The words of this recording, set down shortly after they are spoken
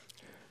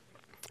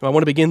I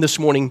want to begin this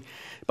morning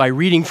by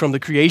reading from the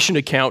creation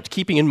account,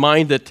 keeping in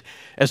mind that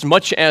as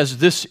much as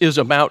this is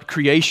about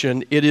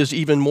creation, it is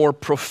even more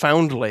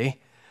profoundly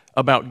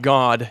about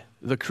God,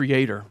 the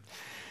Creator.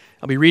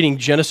 I'll be reading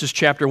Genesis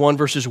chapter 1,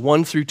 verses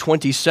 1 through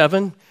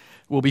 27.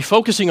 We'll be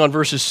focusing on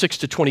verses 6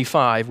 to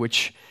 25,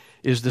 which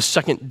is the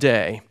second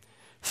day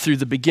through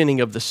the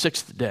beginning of the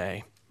sixth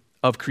day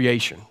of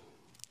creation.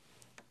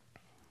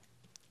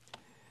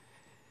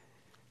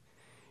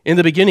 In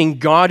the beginning,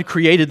 God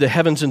created the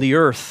heavens and the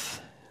earth.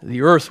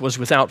 The earth was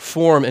without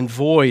form and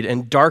void,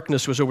 and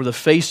darkness was over the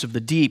face of the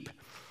deep.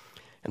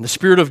 And the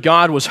Spirit of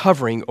God was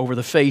hovering over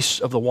the face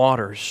of the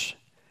waters.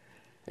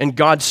 And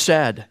God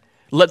said,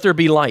 "Let there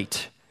be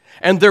light."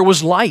 And there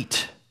was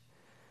light.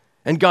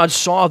 And God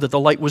saw that the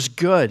light was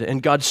good,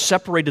 and God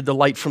separated the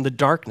light from the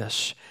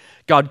darkness.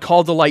 God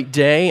called the light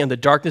day, and the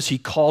darkness He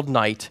called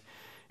night.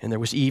 And there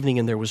was evening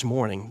and there was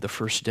morning, the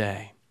first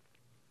day.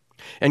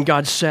 And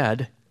God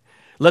said,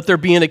 "Let there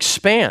be an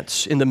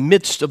expanse in the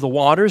midst of the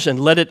waters, and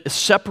let it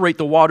separate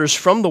the waters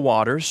from the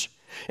waters."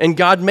 And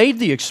God made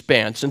the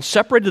expanse and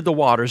separated the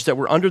waters that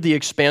were under the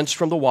expanse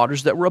from the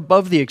waters that were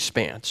above the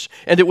expanse.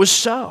 And it was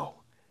so.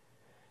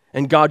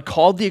 And God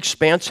called the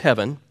expanse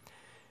heaven,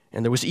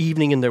 and there was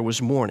evening and there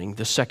was morning,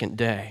 the second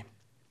day.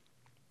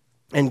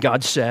 And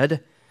God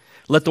said,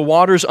 "Let the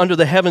waters under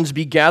the heavens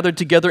be gathered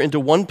together into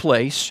one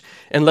place,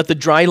 and let the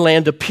dry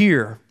land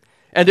appear."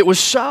 And it was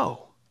so.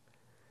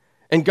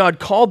 And God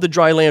called the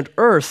dry land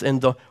earth,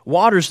 and the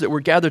waters that were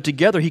gathered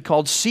together He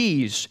called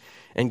seas.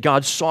 And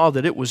God saw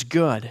that it was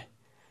good.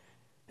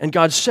 And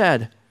God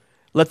said,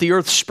 "Let the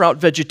earth sprout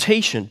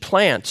vegetation,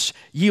 plants,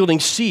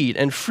 yielding seed,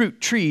 and fruit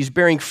trees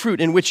bearing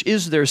fruit in which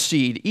is their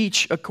seed,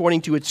 each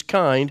according to its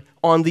kind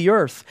on the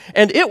earth."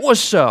 And it was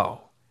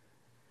so.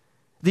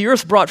 The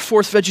earth brought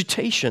forth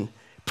vegetation,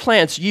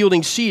 plants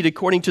yielding seed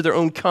according to their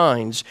own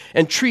kinds,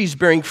 and trees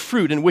bearing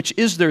fruit in which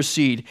is their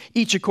seed,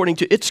 each according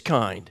to its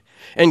kind.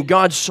 And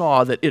God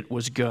saw that it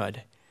was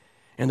good.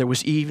 And there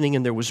was evening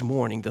and there was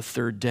morning, the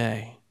third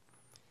day.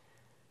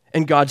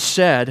 And God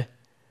said,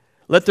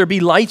 "Let there be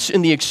lights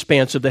in the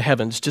expanse of the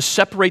heavens to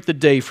separate the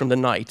day from the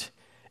night.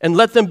 And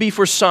let them be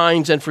for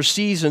signs and for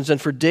seasons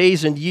and for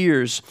days and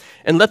years.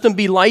 And let them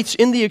be lights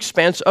in the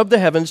expanse of the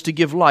heavens to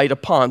give light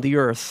upon the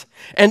earth."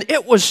 And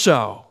it was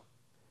so.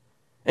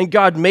 And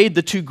God made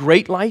the two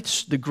great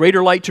lights, the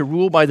greater light to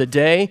rule by the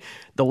day,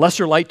 the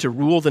lesser light to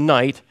rule the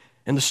night,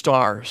 and the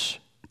stars.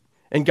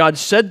 And God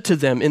said to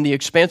them in the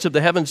expanse of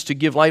the heavens to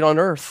give light on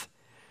earth,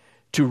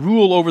 to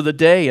rule over the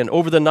day and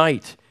over the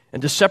night,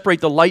 and to separate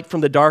the light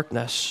from the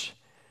darkness.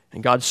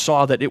 And God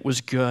saw that it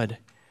was good.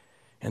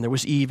 And there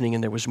was evening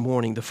and there was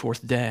morning, the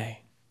fourth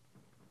day.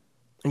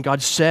 And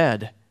God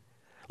said,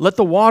 "Let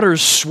the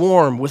waters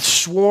swarm with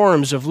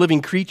swarms of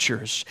living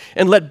creatures,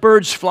 and let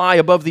birds fly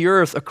above the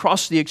earth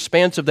across the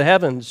expanse of the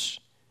heavens."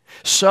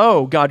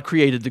 So God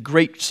created the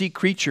great sea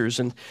creatures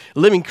and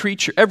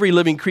every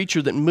living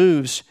creature that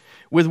moves,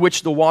 with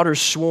which the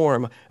waters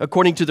swarm,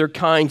 according to their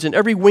kinds, and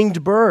every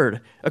winged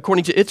bird,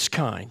 according to its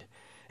kind.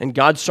 And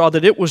God saw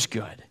that it was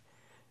good.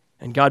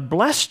 And God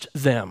blessed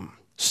them,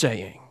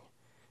 saying,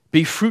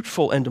 "Be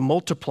fruitful and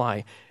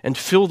multiply, and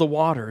fill the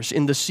waters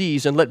in the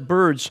seas, and let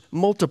birds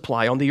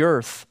multiply on the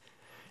earth."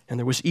 And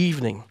there was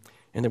evening,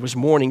 and there was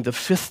morning, the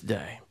fifth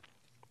day.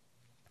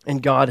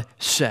 And God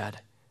said,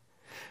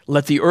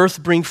 "Let the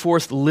earth bring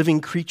forth living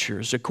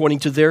creatures according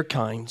to their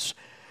kinds,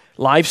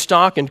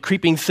 livestock and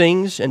creeping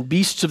things, and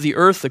beasts of the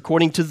earth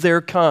according to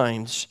their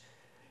kinds."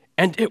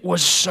 And it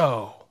was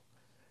so.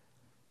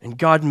 And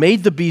God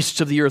made the beasts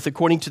of the earth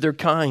according to their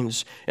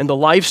kinds, and the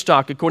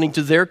livestock according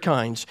to their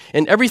kinds,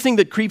 and everything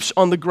that creeps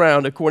on the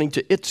ground according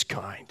to its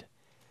kind.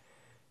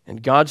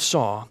 And God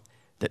saw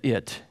that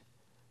it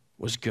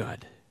was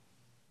good.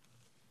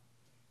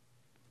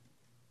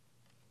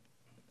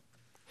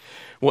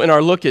 Well, in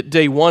our look at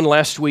day one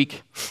last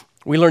week,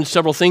 we learned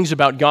several things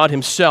about God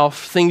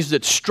Himself, things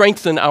that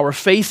strengthen our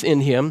faith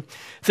in Him,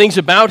 things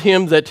about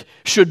Him that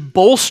should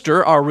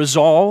bolster our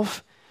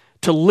resolve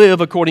to live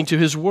according to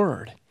His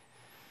Word.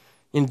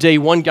 In day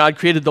one, God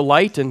created the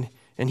light, and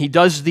He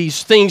does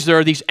these things. There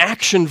are these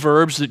action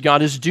verbs that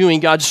God is doing.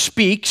 God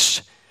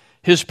speaks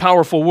His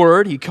powerful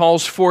Word. He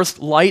calls forth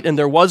light, and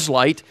there was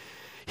light.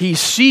 He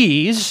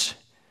sees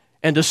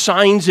and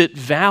assigns it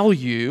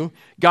value.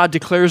 God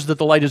declares that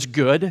the light is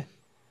good.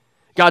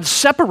 God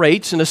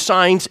separates and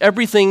assigns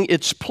everything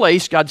its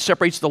place. God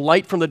separates the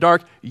light from the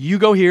dark. You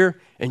go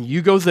here and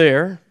you go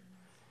there.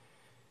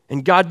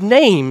 And God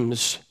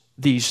names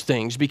these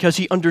things because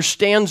He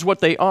understands what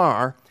they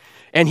are,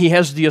 and He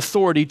has the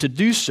authority to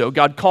do so.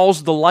 God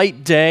calls the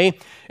light day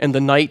and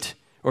the night,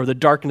 or the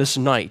darkness,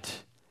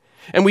 night.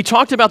 And we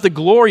talked about the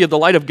glory of the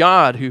light of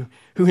God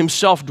who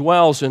Himself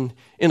dwells in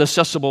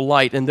inaccessible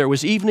light. And there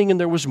was evening and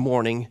there was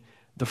morning,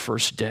 the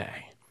first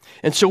day.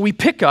 And so we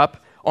pick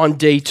up on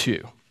day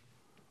 2.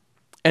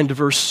 And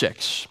verse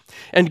 6.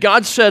 And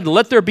God said,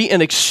 "Let there be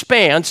an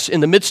expanse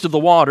in the midst of the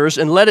waters,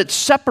 and let it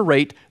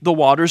separate the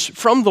waters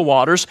from the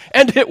waters."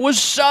 And it was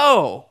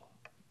so.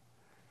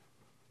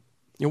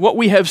 And what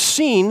we have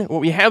seen,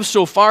 what we have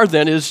so far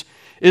then, is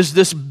is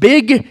this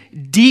big,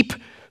 deep,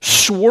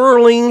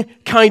 swirling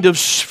kind of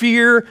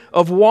sphere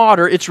of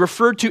water. It's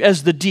referred to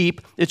as the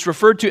deep. It's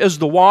referred to as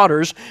the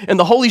waters. And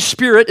the Holy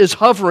Spirit is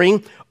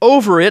hovering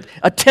over it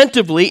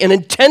attentively and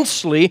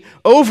intensely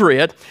over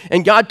it.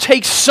 And God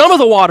takes some of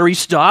the watery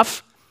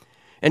stuff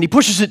and he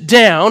pushes it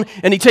down,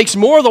 and he takes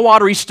more of the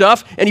watery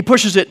stuff and he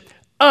pushes it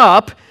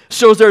up,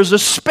 so there's a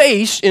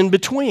space in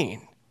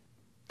between.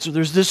 So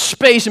there's this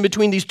space in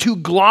between these two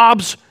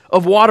globs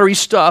of watery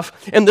stuff,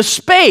 and the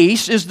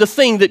space is the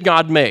thing that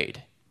God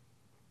made,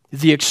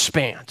 the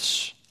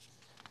expanse.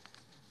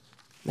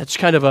 It's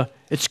kind of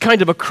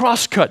a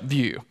cross-cut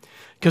view,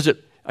 because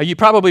you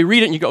probably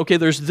read it and you go, okay,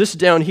 there's this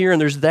down here and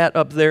there's that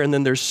up there, and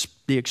then there's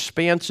the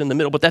expanse in the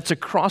middle, but that's a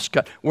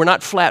cross-cut. We're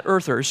not flat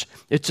earthers.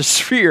 It's a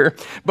sphere,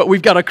 but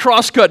we've got a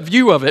cross-cut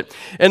view of it.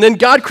 And then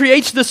God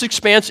creates this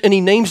expanse and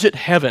he names it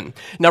heaven.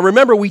 Now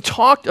remember, we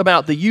talked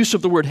about the use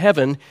of the word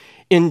heaven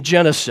in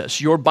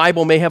Genesis. Your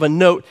Bible may have a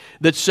note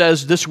that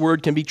says this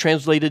word can be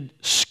translated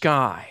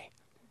sky.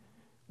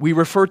 We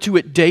refer to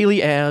it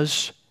daily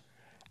as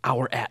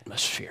our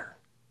atmosphere.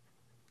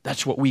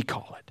 That's what we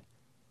call it.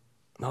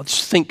 Now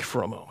let's think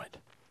for a moment.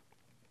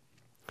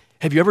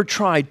 Have you ever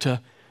tried to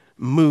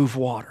move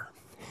water?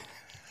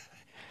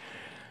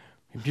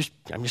 I'm just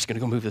going to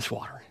go move this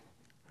water.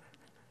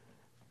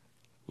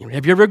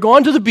 Have you ever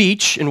gone to the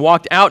beach and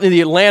walked out in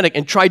the Atlantic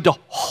and tried to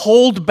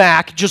hold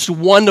back just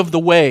one of the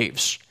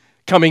waves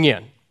coming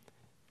in?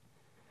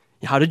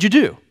 How did you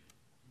do?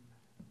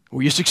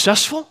 Were you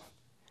successful?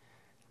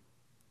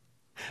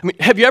 I mean,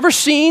 have you ever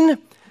seen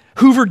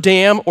Hoover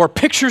Dam or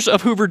pictures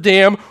of Hoover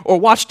Dam or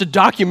watched a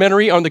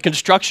documentary on the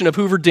construction of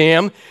Hoover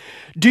Dam?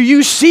 Do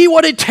you see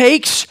what it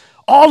takes,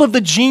 all of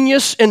the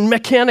genius and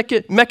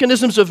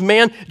mechanisms of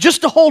man,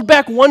 just to hold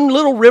back one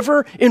little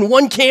river in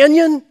one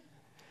canyon?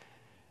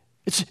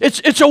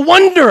 It's a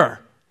wonder.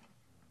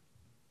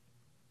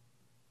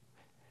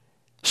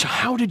 So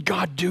how did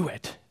God do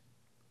it?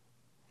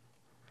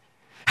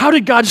 How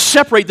did God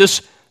separate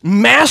this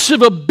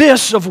massive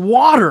abyss of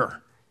water?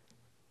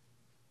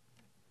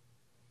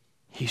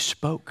 He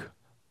spoke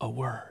a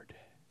word.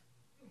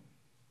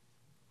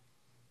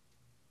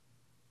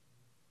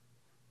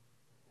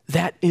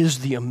 That is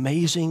the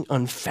amazing,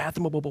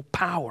 unfathomable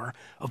power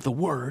of the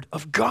Word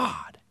of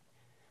God.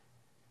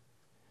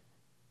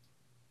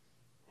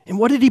 And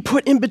what did he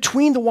put in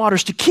between the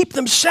waters to keep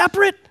them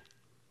separate?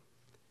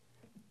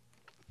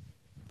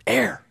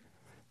 Air.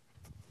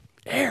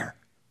 Air.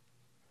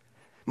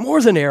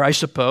 More than air, I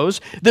suppose.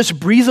 This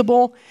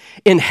breathable,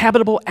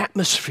 inhabitable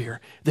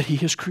atmosphere that he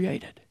has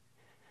created.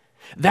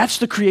 That's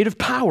the creative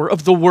power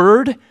of the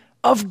Word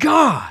of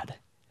God.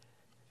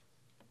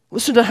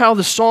 Listen to how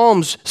the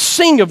Psalms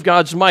sing of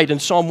God's might in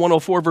Psalm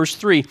 104, verse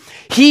 3.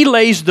 He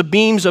lays the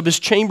beams of his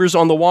chambers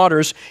on the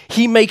waters.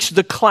 He makes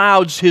the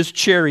clouds his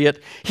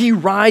chariot. He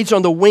rides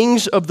on the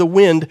wings of the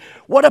wind.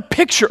 What a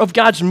picture of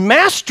God's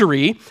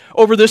mastery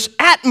over this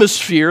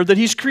atmosphere that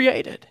he's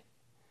created.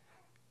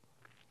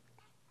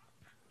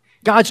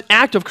 God's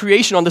act of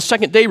creation on the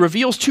second day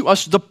reveals to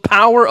us the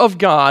power of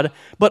God,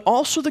 but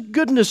also the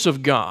goodness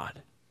of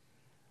God.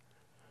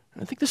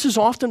 I think this is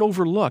often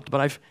overlooked,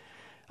 but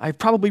I've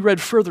probably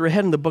read further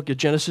ahead in the book of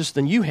Genesis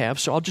than you have,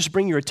 so I'll just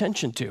bring your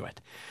attention to it.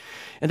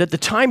 And at the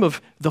time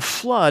of the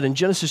flood in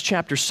Genesis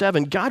chapter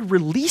 7, God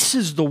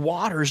releases the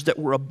waters that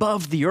were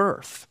above the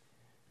earth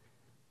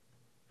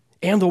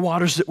and the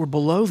waters that were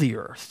below the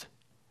earth.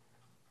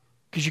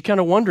 Because you're kind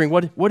of wondering,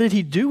 what did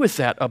he do with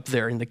that up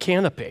there in the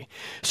canopy?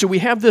 So we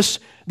have this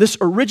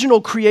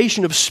original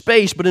creation of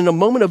space, but in a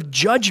moment of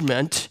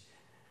judgment,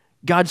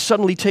 God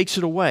suddenly takes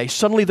it away.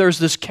 Suddenly there's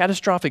this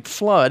catastrophic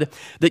flood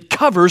that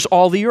covers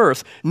all the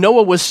earth.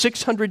 Noah was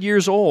 600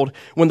 years old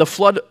when the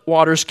flood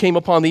waters came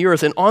upon the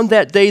earth. And on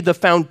that day, the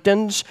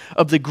fountains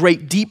of the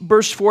great deep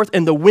burst forth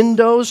and the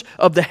windows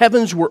of the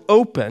heavens were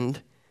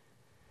opened.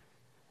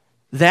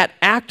 That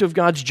act of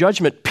God's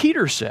judgment,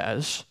 Peter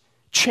says,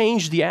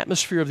 changed the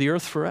atmosphere of the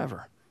earth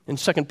forever. In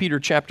 2 Peter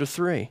chapter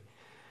 3.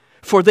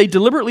 For they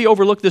deliberately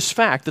overlooked this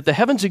fact that the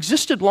heavens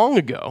existed long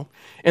ago,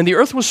 and the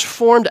earth was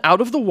formed out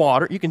of the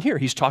water. You can hear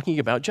he's talking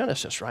about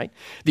Genesis, right?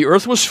 The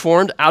earth was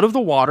formed out of the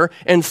water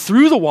and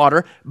through the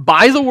water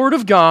by the word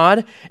of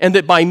God, and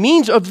that by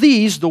means of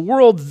these, the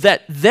world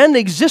that then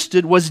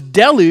existed was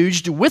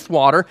deluged with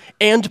water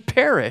and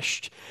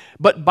perished.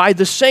 But by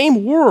the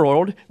same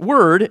word,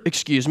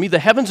 the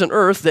heavens and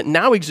earth that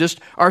now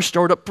exist are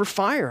stored up for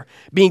fire,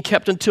 being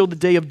kept until the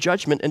day of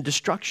judgment and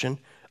destruction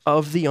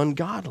of the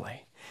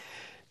ungodly.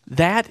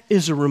 That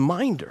is a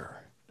reminder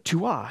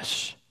to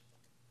us.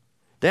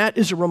 That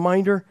is a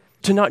reminder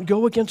to not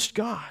go against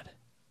God.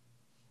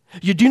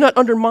 You do not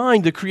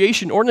undermine the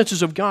creation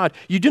ordinances of God.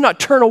 You do not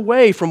turn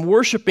away from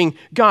worshiping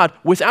God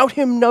without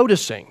him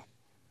noticing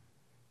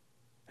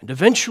and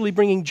eventually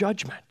bringing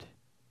judgment.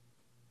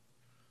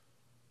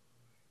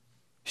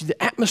 See,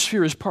 the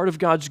atmosphere is part of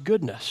God's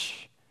goodness.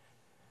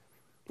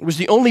 It was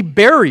the only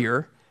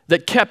barrier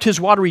that kept his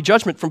watery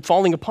judgment from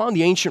falling upon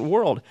the ancient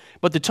world.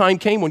 But the time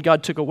came when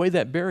God took away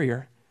that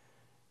barrier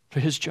for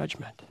his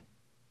judgment.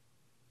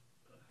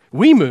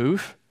 We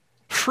move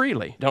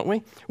freely, don't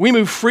we? We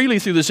move freely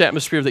through this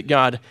atmosphere that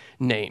God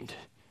named.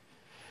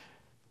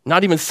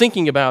 Not even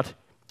thinking about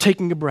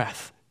taking a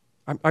breath.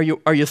 Are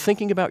you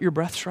thinking about your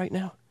breaths right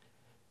now?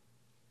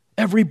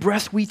 Every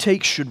breath we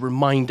take should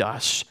remind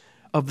us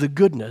of the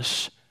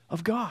goodness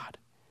of God.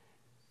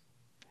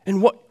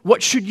 And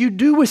what should you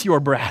do with your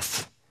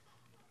breath?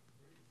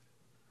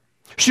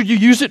 Should you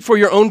use it for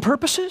your own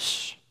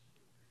purposes?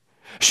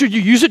 Should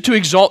you use it to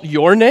exalt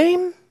your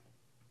name?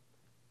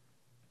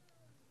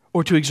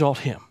 Or to exalt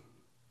Him?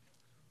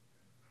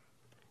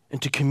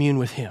 And to commune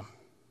with Him?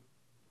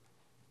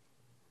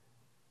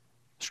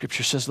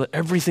 Scripture says, let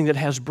everything that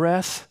has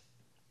breath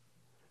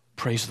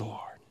praise the Lord.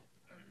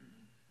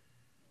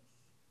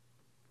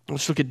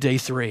 Let's look at day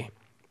 3.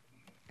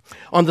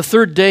 On the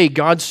third day,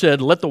 God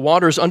said, let the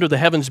waters under the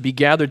heavens be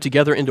gathered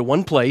together into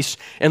one place,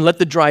 and let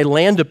the dry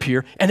land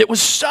appear. And it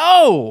was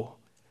so.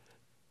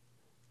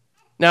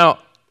 Now,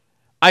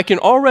 I can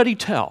already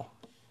tell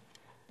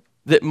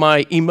that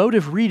my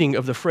emotive reading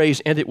of the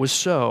phrase, and it was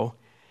so,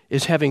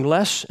 is having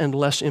less and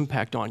less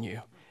impact on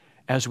you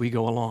as we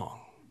go along.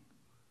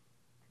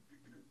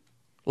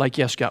 Like,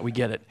 yes, God, we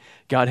get it.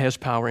 God has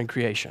power in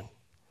creation.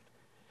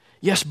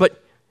 Yes,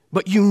 but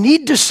you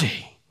need to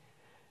see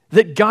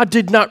that God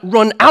did not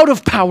run out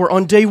of power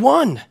on day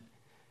 1.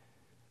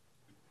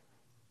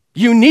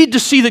 You need to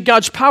see that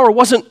God's power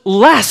wasn't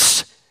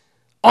less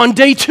on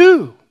day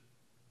 2.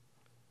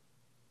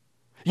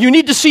 You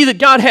need to see that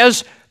God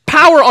has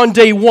power on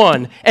day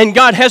 1, and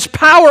God has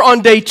power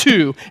on day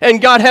 2,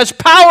 and God has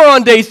power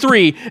on day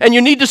 3, and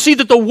you need to see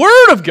that the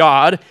Word of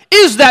God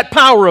is that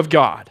power of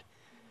God.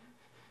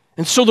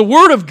 And so the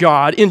Word of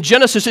God in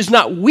Genesis is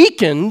not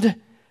weakened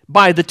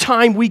by the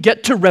time we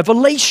get to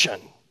Revelation.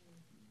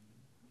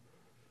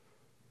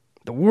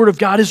 The Word of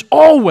God is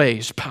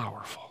always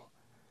powerful.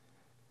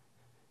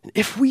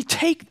 If we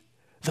take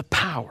the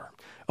power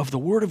of the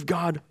Word of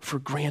God for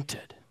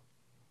granted,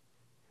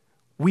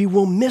 we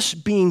will miss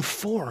being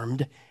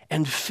formed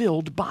and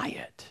filled by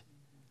it.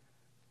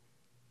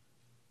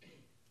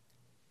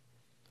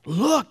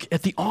 Look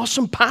at the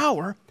awesome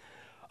power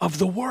of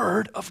the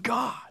Word of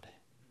God.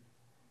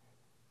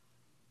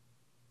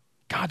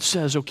 God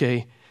says,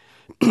 okay,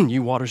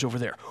 you waters over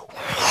there.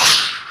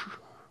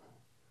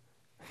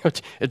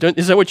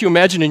 Is that what you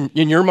imagine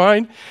in your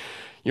mind?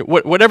 You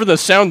know, whatever the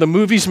sound the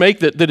movies make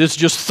that is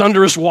just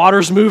thunderous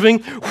waters moving.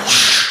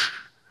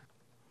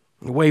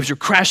 The waves are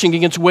crashing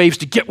against waves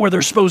to get where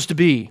they're supposed to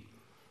be.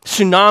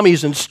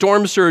 Tsunamis and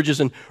storm surges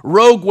and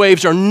rogue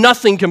waves are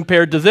nothing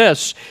compared to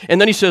this.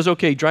 And then he says,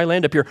 okay, dry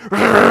land up here.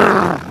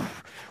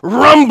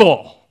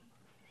 Rumble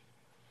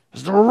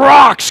as the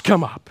rocks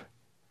come up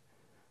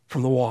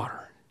from the water.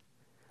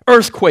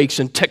 Earthquakes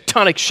and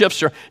tectonic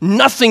shifts are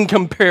nothing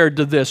compared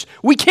to this.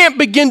 We can't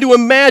begin to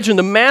imagine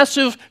the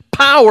massive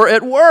power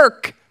at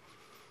work.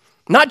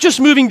 Not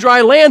just moving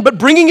dry land, but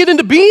bringing it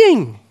into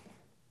being.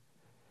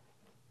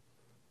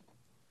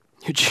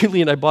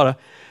 Julie and I bought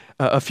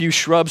a few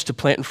shrubs to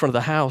plant in front of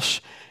the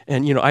house.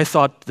 And, I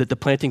thought that the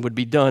planting would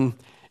be done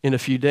in a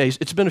few days.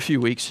 It's been a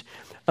few weeks.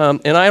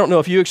 And I don't know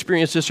if you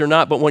experienced this or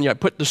not, but when I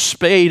put the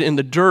spade in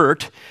the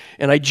dirt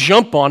and I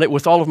jump on it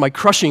with all of my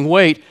crushing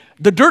weight,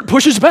 the dirt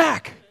pushes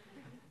back.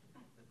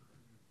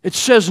 It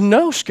says,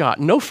 no, Scott,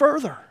 no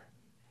further.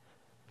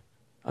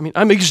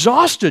 I'm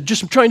exhausted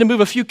just trying to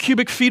move a few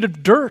cubic feet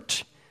of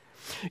dirt.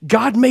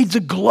 God made the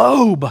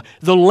globe,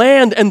 the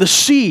land, and the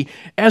sea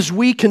as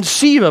we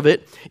conceive of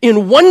it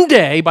in one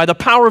day by the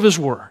power of His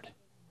Word.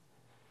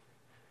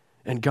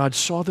 And God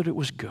saw that it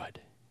was good.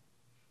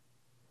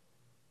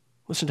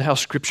 Listen to how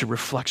Scripture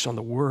reflects on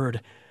the Word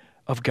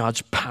of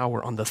God's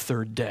power on the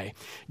third day.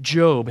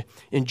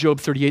 In Job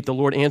 38, the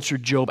Lord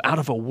answered Job out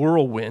of a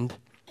whirlwind.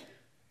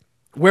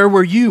 Where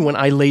were you when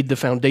I laid the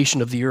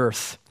foundation of the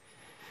earth?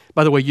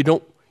 By the way, you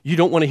don't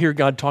want to hear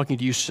God talking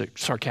to you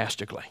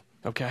sarcastically,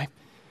 okay?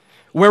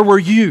 Where were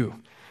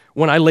you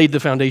when I laid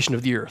the foundation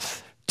of the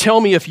earth? Tell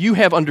me if you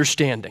have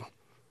understanding.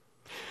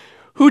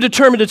 Who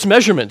determined its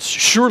measurements?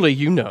 Surely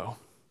you know.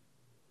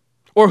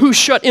 Or who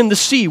shut in the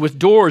sea with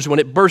doors when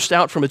it burst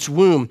out from its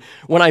womb,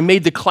 when I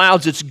made the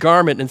clouds its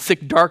garment and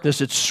thick darkness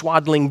its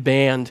swaddling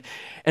band,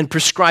 and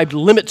prescribed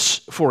limits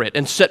for it,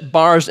 and set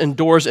bars and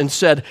doors, and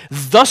said,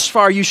 thus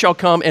far you shall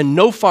come, and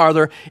no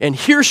farther, and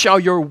here shall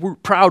your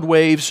proud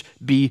waves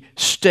be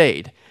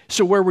stayed.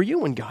 So where were you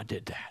when God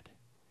did that?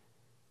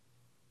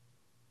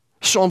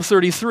 Psalm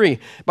 33,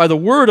 by the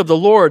word of the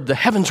Lord the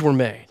heavens were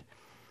made,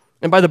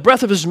 and by the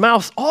breath of His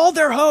mouth all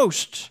their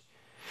hosts.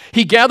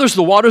 He gathers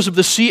the waters of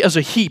the sea as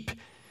a heap.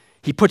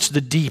 He puts the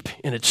deep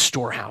in its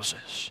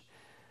storehouses.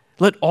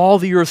 Let all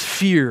the earth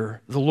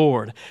fear the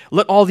Lord.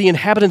 Let all the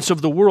inhabitants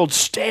of the world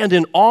stand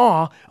in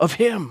awe of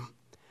Him.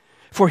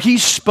 For He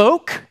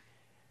spoke,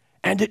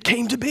 and it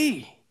came to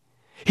be.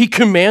 He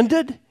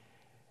commanded,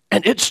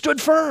 and it stood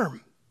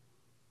firm.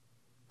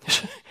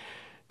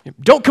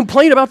 Don't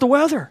complain about the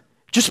weather.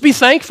 Just be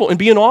thankful and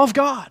be in awe of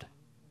God.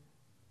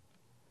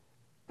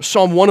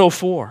 Psalm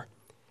 104.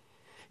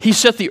 He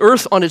set the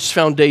earth on its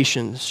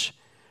foundations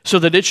so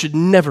that it should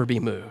never be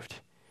moved.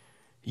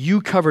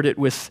 You covered it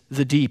with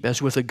the deep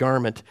as with a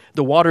garment.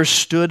 The waters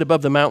stood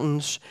above the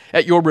mountains.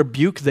 At your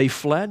rebuke they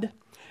fled.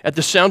 At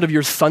the sound of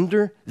your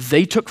thunder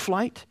they took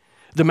flight.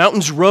 The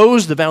mountains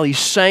rose, the valleys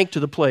sank to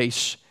the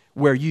place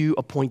where you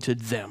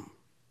appointed them.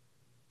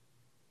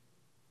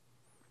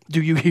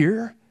 Do you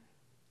hear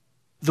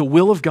the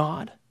will of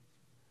God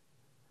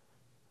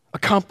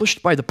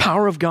accomplished by the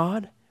power of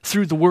God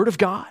through the Word of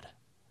God?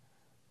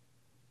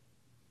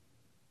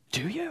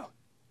 Do you?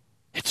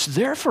 It's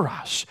there for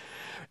us.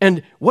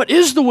 And what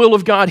is the will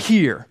of God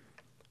here?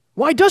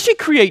 Why does He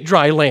create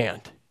dry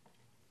land?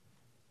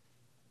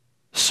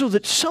 So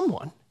that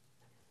someone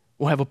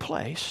will have a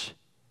place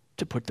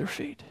to put their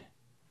feet.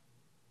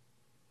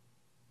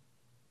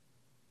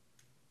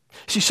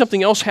 See,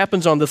 something else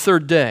happens on the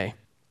third day.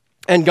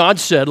 And God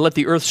said, let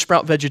the earth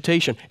sprout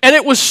vegetation. And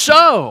it was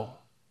so.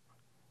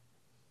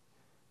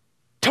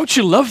 Don't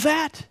you love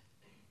that?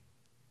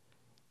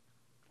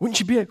 Wouldn't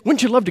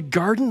you love to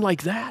garden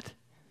like that?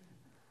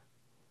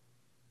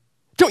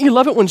 Don't you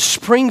love it when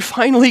spring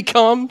finally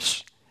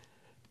comes?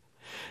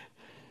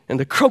 And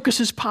the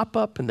crocuses pop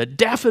up and the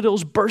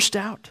daffodils burst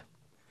out?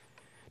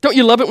 Don't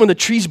you love it when the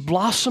trees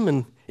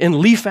blossom and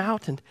leaf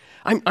out? And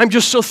I'm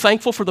just so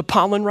thankful for the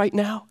pollen right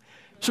now.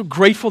 So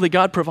grateful that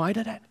God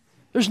provided it.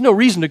 There's no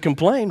reason to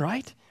complain,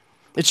 right?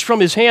 It's from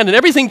His hand, and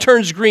everything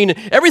turns green,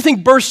 and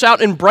everything bursts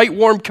out in bright,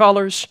 warm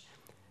colors.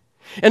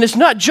 And it's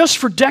not just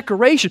for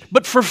decoration,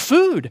 but for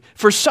food,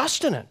 for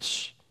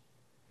sustenance.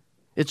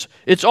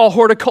 It's all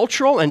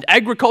horticultural and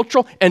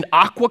agricultural and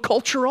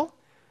aquacultural.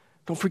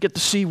 Don't forget the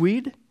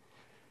seaweed.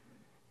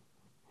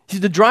 See,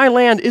 the dry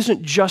land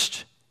isn't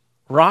just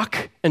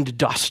rock and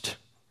dust.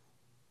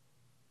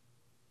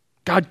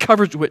 God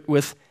covers it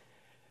with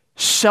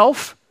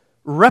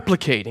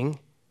self-replicating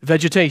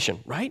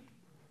vegetation, right?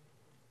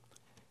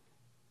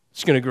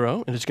 It's going to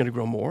grow, and it's going to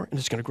grow more, and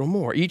it's going to grow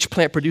more. Each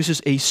plant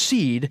produces a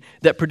seed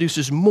that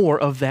produces more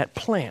of that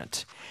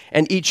plant.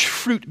 And each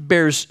fruit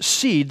bears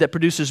seed that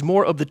produces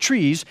more of the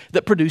trees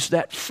that produce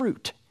that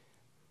fruit.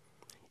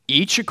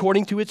 Each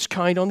according to its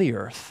kind on the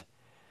earth.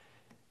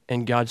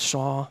 And God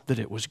saw that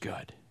it was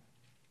good.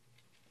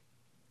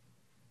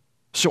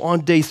 So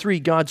on day 3,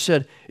 God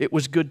said it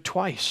was good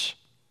twice.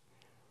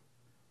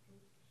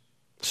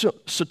 So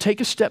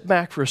take a step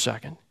back for a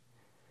second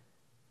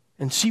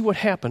and see what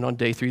happened on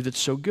day 3 that's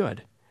so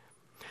good.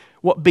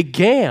 What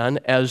began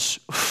as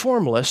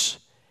formless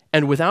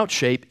and without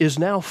shape is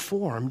now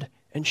formed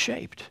and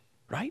shaped,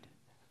 right?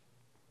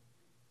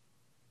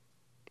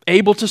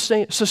 Able to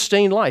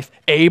sustain life,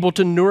 able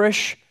to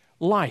nourish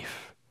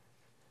life.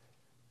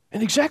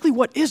 And exactly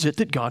what is it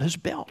that God has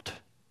built?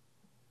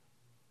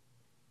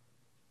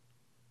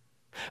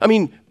 I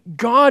mean,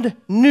 God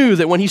knew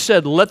that when He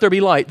said, let there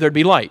be light, there'd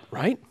be light,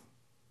 right?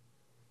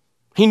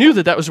 He knew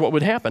that that was what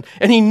would happen.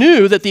 And He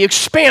knew that the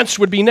expanse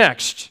would be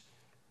next.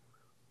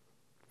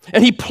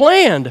 And He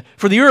planned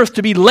for the earth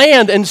to be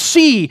land and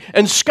sea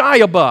and sky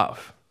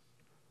above.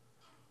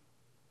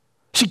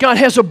 See, God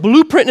has a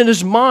blueprint in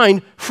His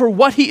mind for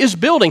what He is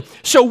building.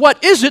 So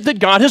what is it that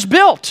God has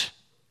built?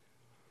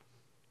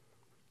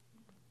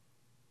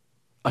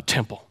 A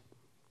temple.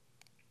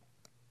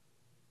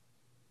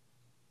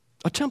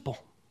 A temple.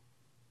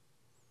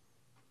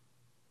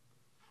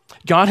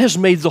 God has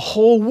made the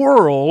whole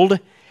world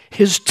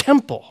His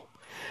temple.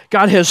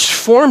 God has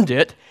formed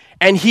it,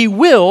 and He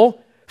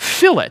will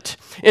fill it.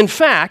 In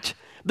fact,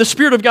 the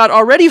Spirit of God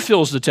already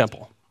fills the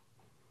temple,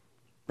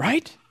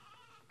 right?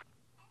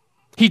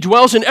 He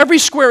dwells in every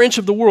square inch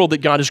of the world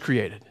that God has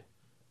created.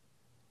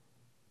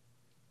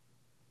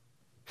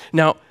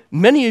 Now,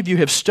 many of you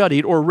have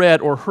studied or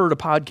read or heard a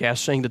podcast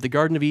saying that the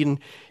Garden of Eden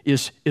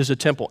is a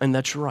temple, and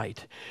that's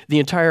right. The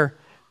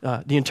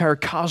entire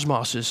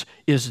cosmos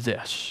is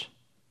this.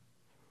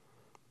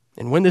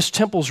 And when this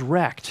temple's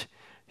wrecked,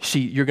 see,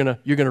 you're gonna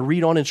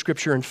read on in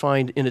Scripture and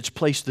find in its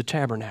place the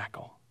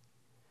tabernacle.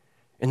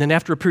 And then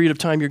after a period of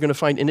time, you're going to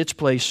find in its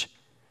place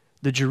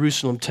the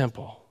Jerusalem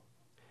temple.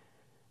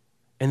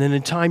 And then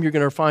in time, you're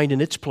going to find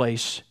in its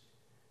place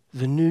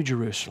the New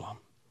Jerusalem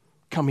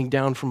coming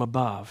down from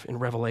above in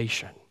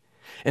Revelation.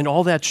 And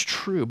all that's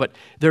true, but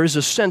there is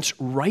a sense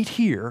right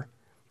here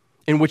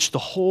in which the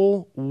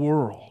whole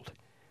world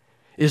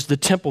is the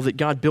temple that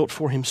God built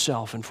for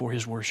Himself and for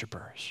His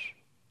worshipers.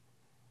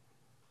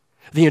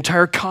 The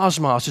entire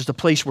cosmos is the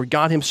place where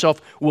God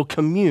Himself will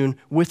commune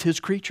with His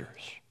creatures,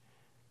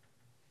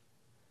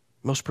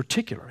 most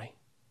particularly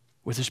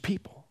with His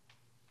people.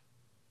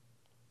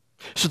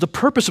 So the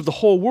purpose of the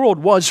whole world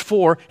was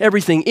for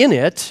everything in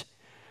it.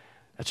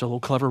 That's a little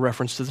clever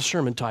reference to the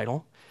sermon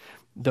title.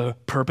 The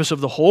purpose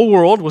of the whole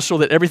world was so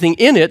that everything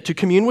in it to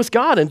commune with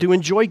God and to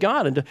enjoy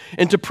God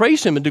and to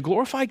praise Him and to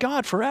glorify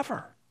God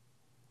forever.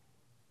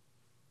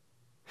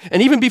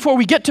 And even before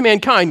we get to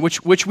mankind,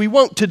 which we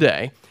won't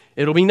today,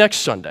 it'll be next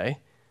Sunday.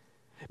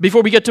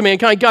 Before we get to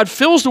mankind, God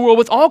fills the world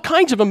with all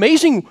kinds of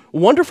amazing,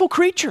 wonderful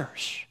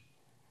creatures.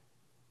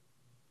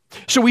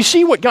 So we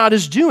see what God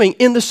is doing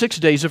in the 6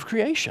 days of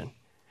creation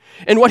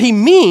and what He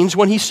means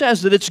when He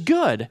says that it's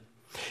good.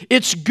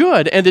 It's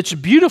good and it's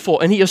beautiful,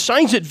 and he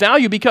assigns it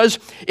value because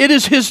it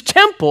is his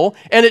temple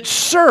and it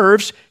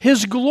serves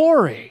his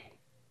glory.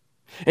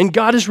 And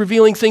God is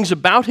revealing things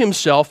about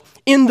himself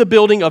in the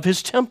building of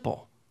his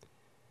temple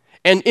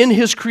and in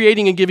his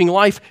creating and giving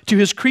life to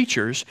his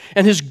creatures,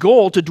 and his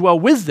goal to dwell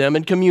with them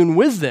and commune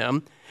with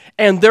them,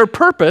 and their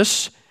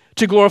purpose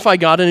to glorify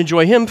God and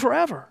enjoy him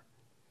forever.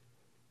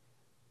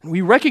 And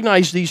we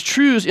recognize these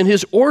truths in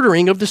his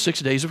ordering of the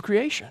 6 days of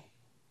creation.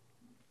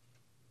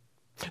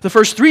 The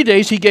first 3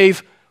 days, he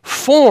gave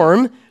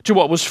form to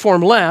what was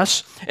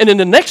formless, and in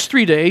the next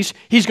 3 days,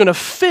 he's going to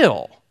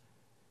fill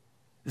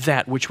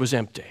that which was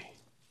empty.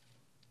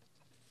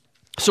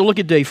 So look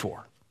at day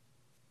 4.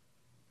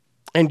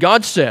 And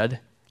God said,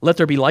 "Let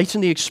there be lights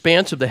in the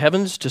expanse of the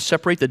heavens to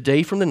separate the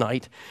day from the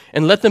night,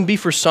 and let them be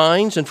for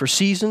signs and for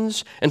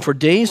seasons and for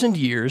days and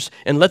years,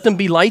 and let them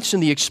be lights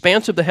in the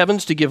expanse of the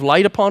heavens to give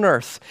light upon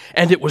earth."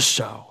 And it was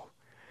so.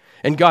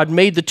 And God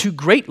made the 2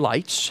 great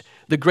lights,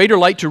 the greater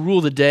light to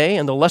rule the day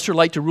and the lesser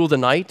light to rule the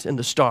night, and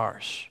the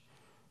stars.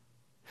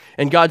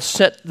 And God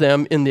set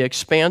them in the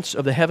expanse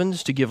of the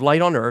heavens to give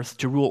light on earth,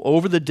 to rule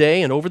over the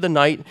day and over the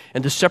night,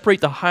 and to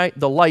separate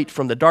the light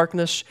from the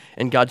darkness.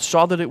 And God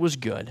saw that it was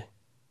good.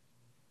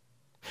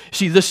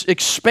 See, this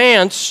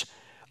expanse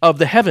of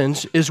the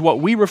heavens is what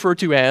we refer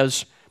to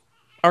as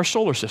our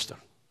solar system.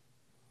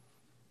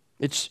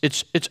 It's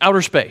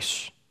outer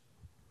space,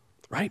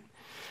 right?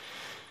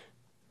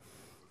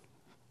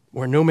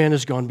 Where no man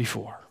has gone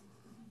before,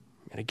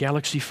 in a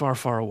galaxy far,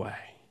 far away,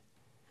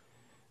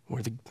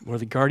 where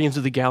the guardians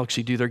of the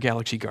galaxy do their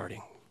galaxy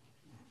guarding.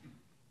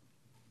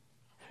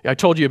 I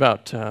told you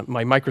about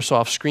my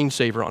Microsoft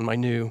screensaver on my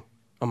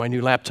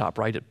new laptop,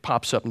 right? It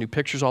pops up new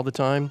pictures all the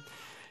time.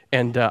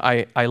 And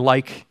I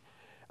like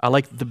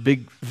the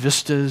big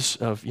vistas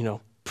of,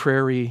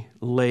 prairie,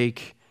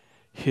 lake,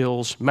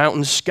 hills,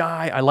 mountain,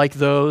 sky. I like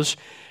those.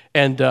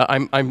 And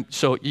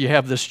so you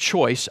have this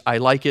choice: I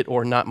like it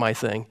or not my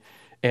thing,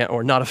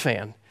 or not a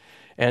fan.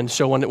 And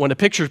so when the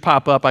pictures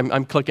pop up,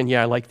 I'm clicking,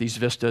 yeah, I like these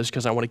vistas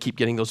because I want to keep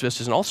getting those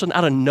vistas. And all of a sudden,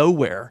 out of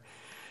nowhere,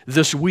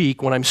 this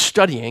week when I'm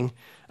studying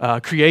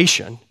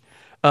creation,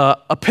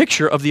 a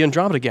picture of the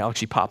Andromeda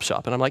Galaxy pops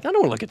up. And I'm like, I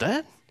don't want to look at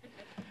that.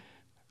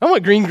 I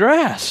want green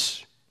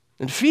grass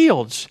and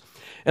fields.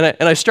 And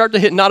I start to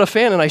hit not a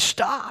fan, and I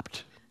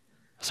stopped.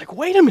 I was like,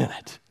 wait a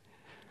minute.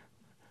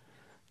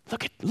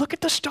 Look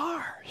at the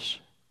stars.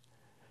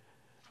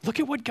 Look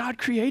at what God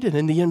created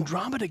in the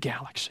Andromeda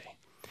Galaxy.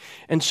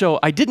 And so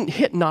I didn't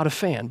hit not a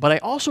fan, but I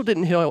also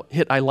didn't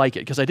hit I like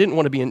it, because I didn't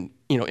want to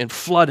be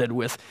flooded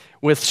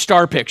with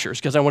star pictures,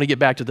 because I want to get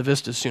back to the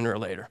vistas sooner or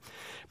later.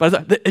 But I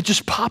thought, it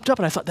just popped up,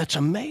 and I thought, that's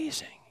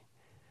amazing.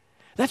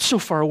 That's so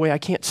far away I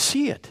can't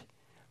see it.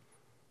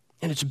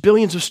 And it's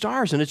billions of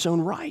stars in its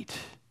own right.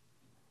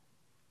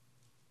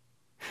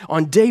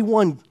 On day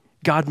 1,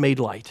 God made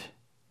light.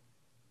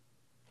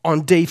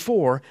 On day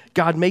 4,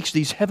 God makes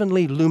these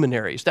heavenly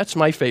luminaries. That's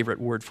my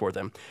favorite word for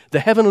them. The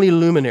heavenly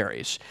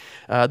luminaries.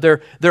 They're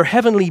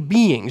heavenly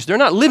beings. They're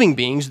not living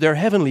beings. They're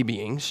heavenly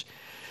beings.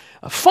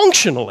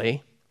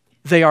 Functionally,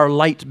 they are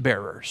light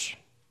bearers.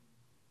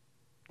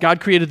 God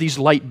created these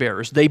light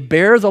bearers. They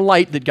bear the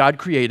light that God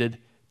created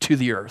to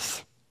the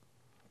earth.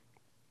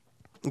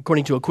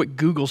 According to a quick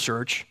Google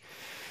search,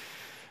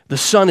 the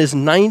sun is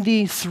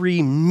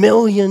 93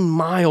 million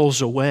miles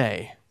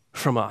away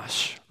from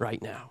us right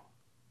now.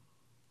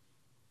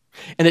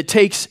 And it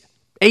takes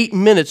 8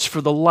 minutes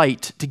for the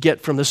light to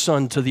get from the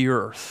sun to the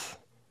earth.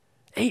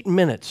 8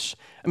 minutes.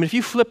 I mean, if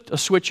you flipped a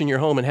switch in your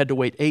home and had to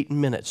wait 8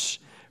 minutes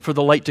for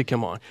the light to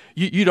come on,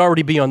 you'd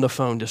already be on the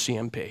phone to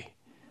CMP,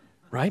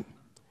 right?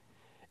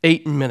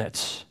 8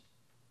 minutes.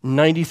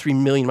 93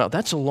 million miles.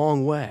 That's a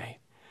long way.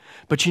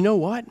 But you know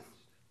what?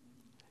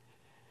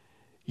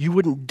 You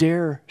wouldn't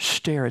dare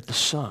stare at the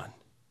sun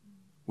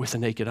with the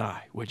naked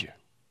eye, would you?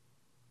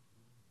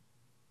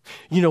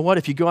 You know what?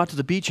 If you go out to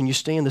the beach and you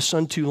stay in the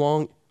sun too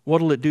long,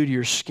 what'll it do to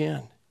your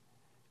skin?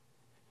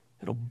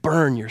 It'll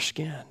burn your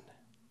skin.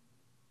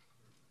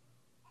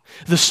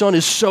 The sun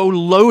is so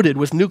loaded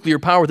with nuclear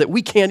power that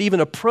we can't even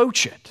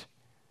approach it.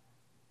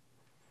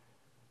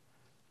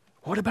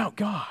 What about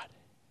God?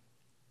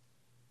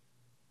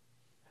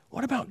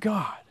 What about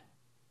God?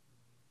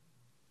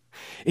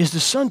 Is the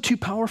sun too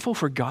powerful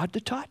for God to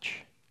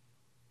touch?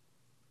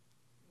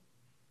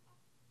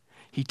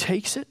 He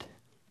takes it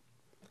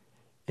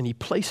and he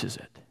places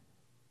it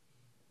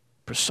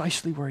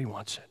precisely where he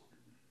wants it.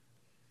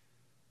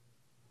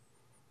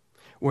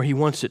 Where he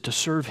wants it to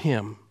serve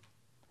him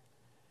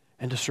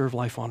and to serve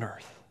life on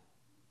earth.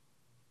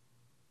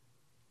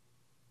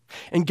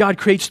 And God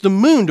creates the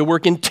moon to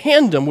work in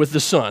tandem with the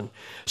sun,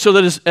 so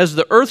that as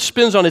the earth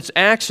spins on its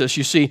axis,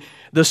 you see,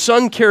 the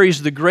sun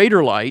carries the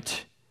greater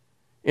light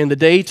in the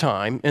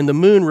daytime, and the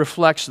moon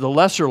reflects the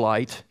lesser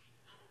light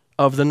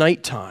of the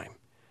nighttime.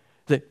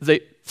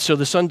 So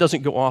the sun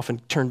doesn't go off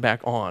and turn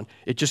back on.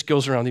 It just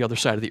goes around the other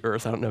side of the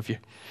earth. I don't know if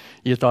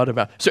you thought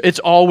about it. So it's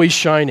always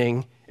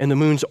shining, and the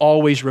moon's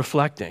always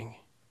reflecting.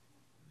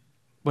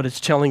 But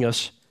it's telling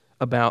us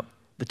about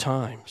the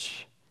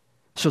times.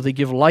 so they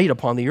give light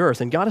upon the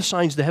earth. And God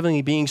assigns the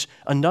heavenly beings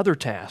another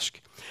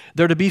task.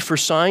 They're to be for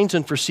signs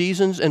and for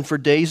seasons and for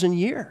days and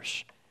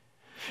years.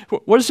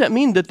 What does that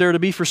mean that they're to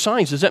be for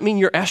signs? Does that mean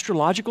your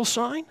astrological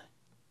sign?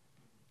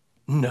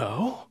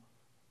 No.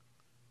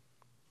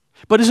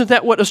 But isn't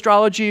that what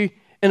astrology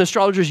and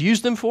astrologers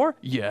use them for?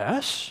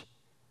 Yes.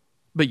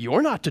 But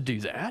you're not to do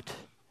that.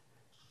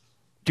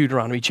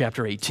 Deuteronomy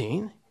chapter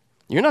 18.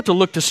 You're not to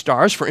look to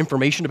stars for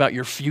information about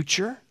your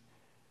future.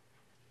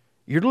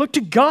 You're to look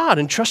to God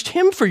and trust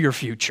Him for your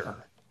future.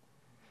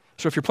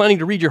 So if you're planning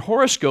to read your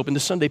horoscope in the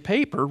Sunday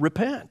paper,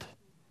 repent.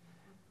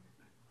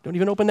 Don't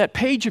even open that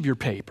page of your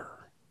paper.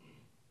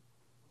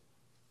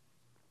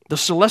 The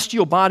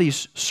celestial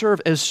bodies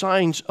serve as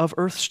signs of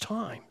Earth's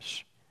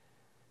times.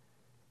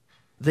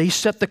 They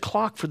set the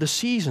clock for the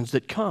seasons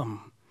that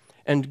come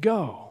and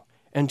go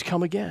and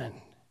come again.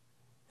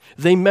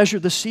 They measure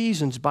the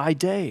seasons by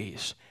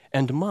days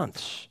and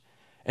months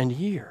and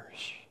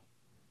years.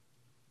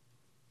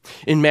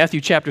 In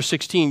Matthew chapter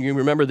 16, you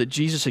remember that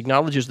Jesus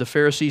acknowledges the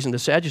Pharisees and the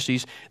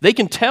Sadducees. They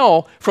can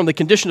tell from the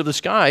condition of the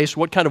skies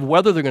what kind of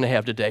weather they're going to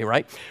have today,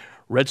 right?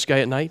 Red sky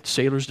at night,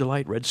 sailors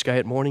delight. Red sky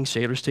at morning,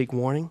 sailors take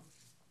warning.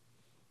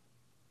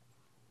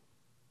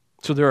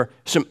 So there are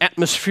some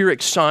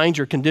atmospheric signs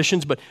or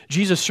conditions, but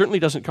Jesus certainly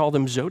doesn't call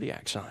them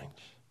zodiac signs.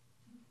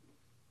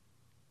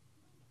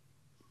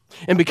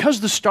 And because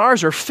the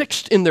stars are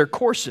fixed in their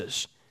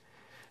courses,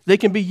 they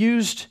can be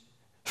used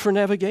for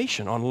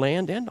navigation on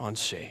land and on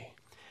sea.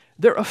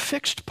 They're a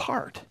fixed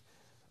part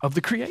of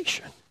the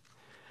creation.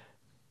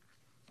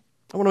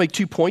 I want to make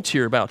 2 points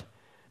here about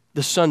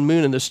the sun,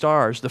 moon, and the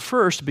stars. The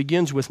first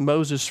begins with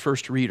Moses'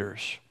 first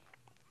readers.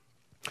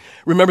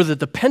 Remember that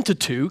the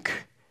Pentateuch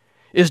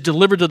is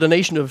delivered to the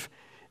nation of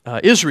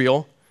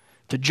Israel,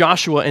 to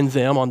Joshua and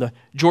them on the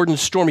Jordan's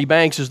stormy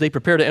banks as they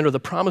prepare to enter the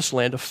promised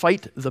land to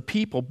fight the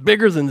people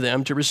bigger than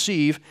them to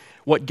receive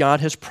what God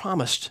has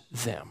promised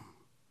them.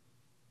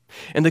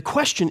 And the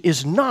question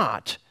is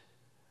not,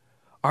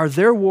 are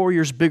their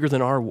warriors bigger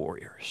than our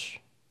warriors?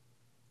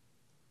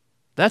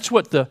 That's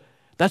what the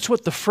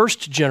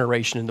first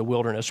generation in the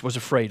wilderness was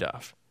afraid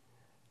of.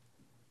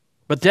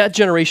 But that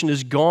generation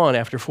is gone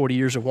after 40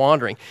 years of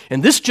wandering.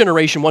 And this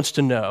generation wants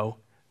to know,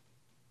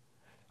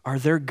 are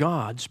their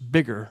gods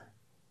bigger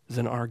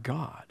than our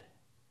God?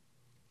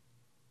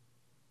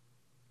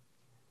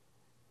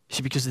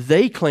 See, because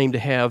they claim to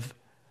have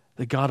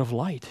the God of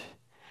light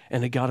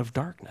and a God of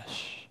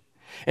darkness.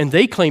 And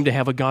they claim to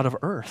have a God of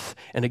earth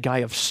and a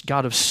God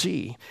of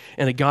sea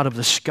and a God of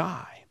the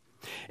sky.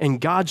 And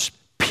God's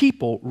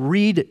people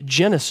read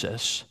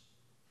Genesis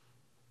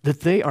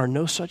that they are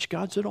no such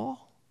gods at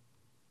all.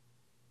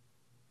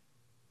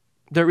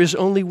 There is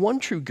only one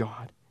true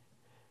God,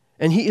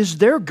 and He is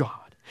their God.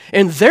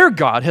 And their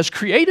God has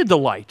created the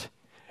light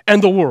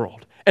and the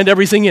world and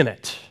everything in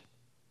it.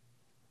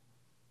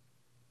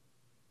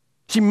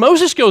 See,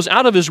 Moses goes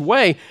out of his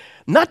way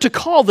not to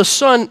call the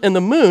sun and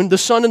the moon the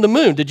sun and the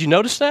moon. Did you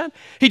notice that?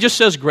 He just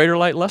says greater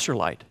light, lesser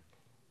light.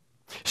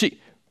 See,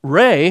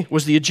 Re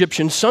was the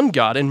Egyptian sun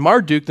god and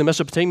Marduk the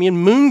Mesopotamian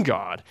moon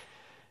god.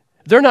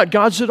 They're not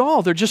gods at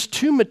all. They're just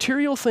two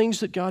material things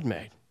that God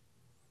made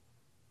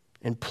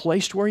and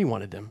placed where He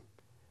wanted them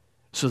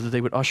so that they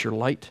would usher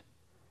light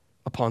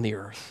upon the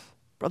earth.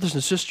 Brothers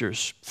and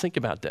sisters, think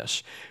about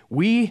this.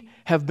 We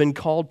have been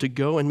called to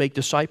go and make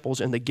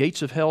disciples, and the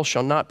gates of hell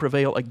shall not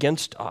prevail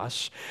against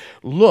us.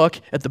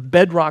 Look at the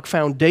bedrock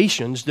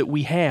foundations that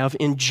we have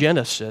in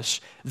Genesis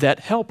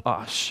that help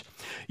us.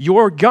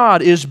 Your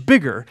God is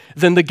bigger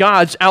than the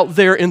gods out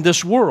there in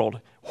this world.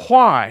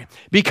 Why?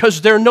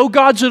 Because there are no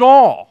gods at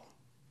all.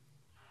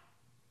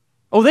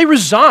 Oh, they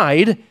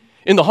reside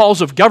in the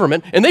halls of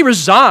government, and they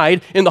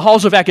reside in the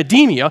halls of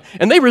academia,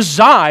 and they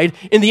reside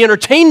in the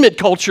entertainment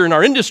culture in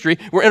our industry.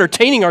 We're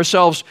entertaining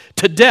ourselves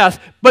to death,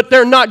 but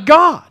they're not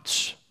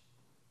gods.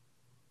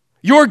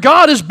 Your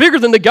God is bigger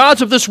than the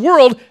gods of this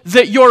world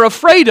that you're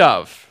afraid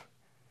of.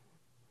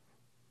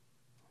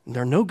 And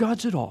there are no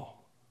gods at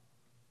all.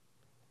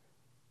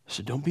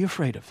 So don't be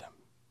afraid of them.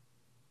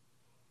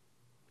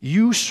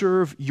 You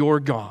serve your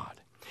God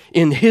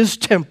in His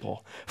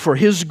temple for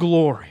His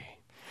glory.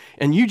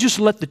 And you just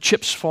let the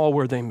chips fall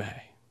where they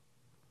may.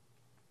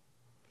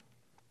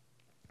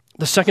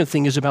 The second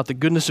thing is about the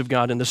goodness of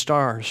God and the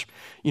stars,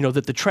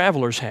 that the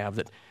travelers have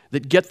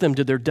that get them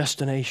to their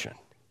destination.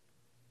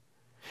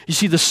 You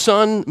see, the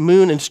sun,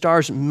 moon, and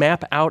stars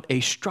map out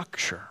a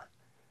structure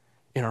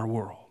in our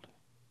world.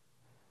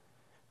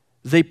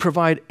 They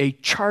provide a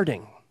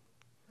charting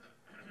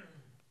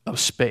of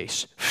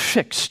space,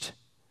 fixed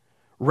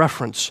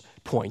reference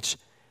points.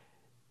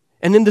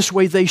 And in this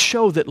way, they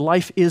show that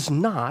life is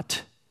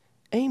not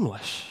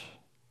aimless.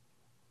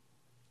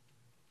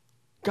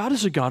 God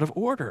is a God of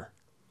order,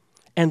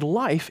 and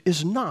life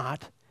is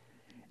not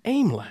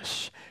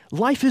aimless.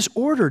 Life is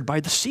ordered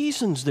by the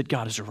seasons that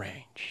God has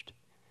arranged.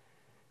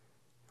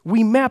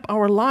 We map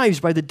our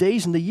lives by the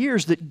days and the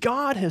years that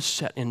God has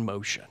set in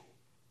motion.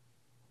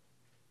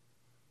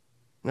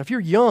 Now, if you're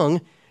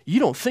young, you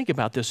don't think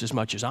about this as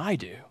much as I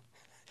do.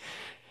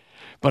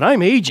 But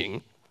I'm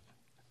aging,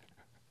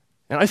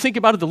 And I think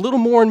about it a little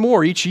more and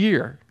more each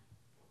year.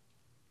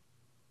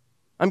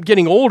 I'm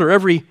getting older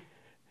every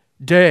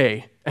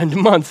day and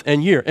month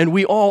and year, and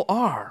we all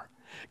are.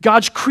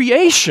 God's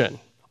creation,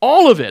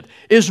 all of it,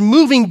 is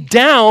moving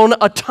down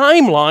a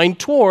timeline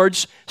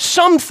towards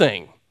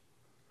something.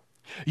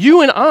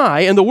 You and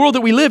I, and the world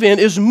that we live in,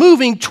 is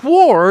moving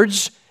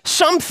towards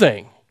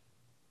something.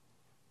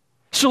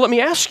 So let me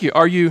ask you,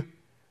 are you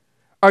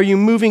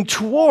moving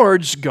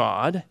towards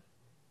God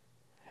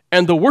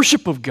and the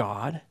worship of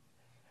God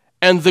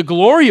and the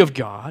glory of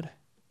God,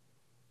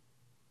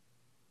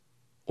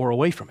 or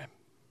away from Him?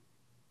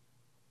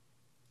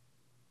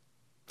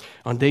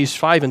 On days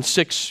 5 and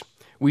 6,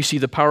 we see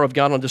the power of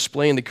God on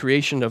display in the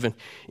creation of an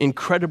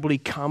incredibly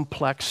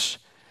complex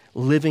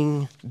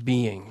living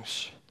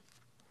beings.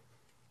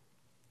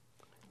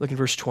 Look at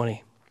verse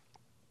 20.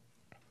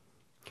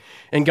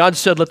 And God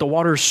said, let the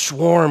waters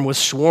swarm with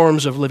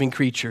swarms of living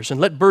creatures, and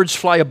let birds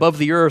fly above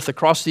the earth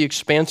across the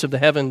expanse of the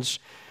heavens.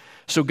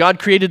 So God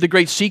created the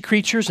great sea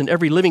creatures and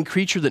every living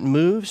creature that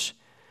moves,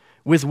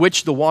 with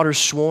which the waters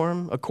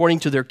swarm, according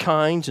to their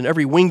kinds, and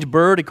every winged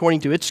bird according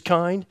to its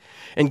kind.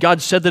 And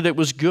God said that it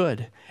was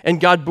good. And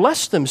God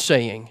blessed them,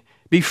 saying,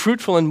 be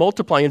fruitful and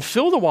multiply, and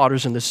fill the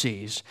waters and the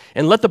seas,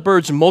 and let the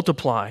birds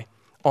multiply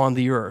on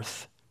the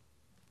earth.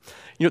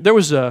 You know, there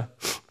was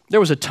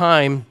a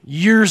time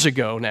years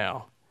ago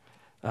now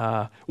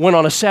when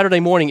on a Saturday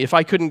morning, if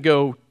I couldn't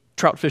go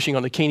trout fishing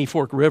on the Caney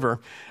Fork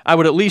River, I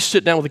would at least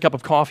sit down with a cup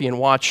of coffee and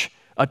watch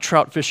a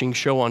trout fishing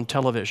show on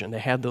television. They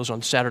had those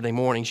on Saturday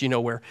mornings, you know,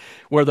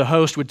 where the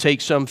host would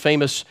take some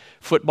famous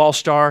football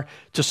star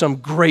to some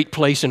great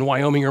place in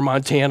Wyoming or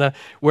Montana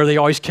where they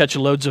always catch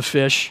loads of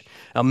fish,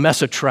 a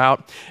mess of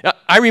trout.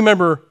 I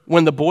remember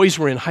when the boys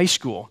were in high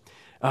school,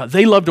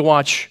 they loved to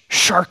watch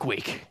Shark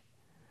Week.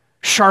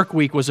 Shark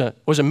Week was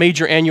a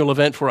major annual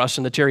event for us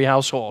in the Terry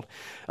household.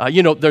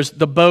 You know, there's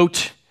the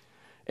boat,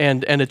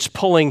 and it's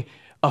pulling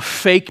a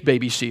fake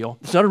baby seal.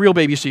 It's not a real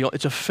baby seal.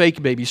 It's a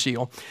fake baby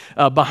seal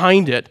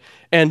behind it.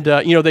 And,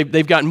 you know,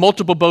 they've got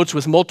multiple boats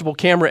with multiple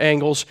camera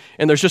angles,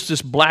 and there's just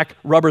this black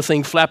rubber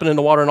thing flapping in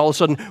the water, and all of a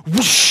sudden,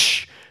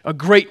 whoosh, a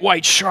great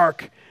white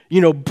shark, you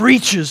know,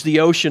 breaches the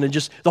ocean, and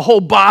just the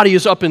whole body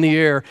is up in the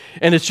air.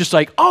 And it's just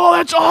like, oh,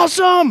 that's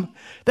awesome.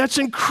 That's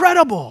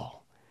incredible.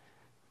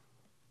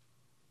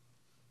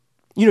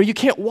 You know, you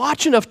can't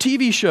watch enough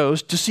TV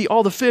shows to see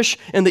all the fish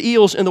and the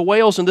eels and the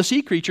whales and the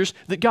sea creatures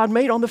that God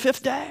made on the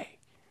fifth day.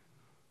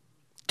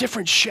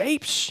 Different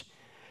shapes,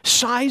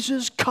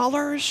 sizes,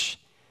 colors,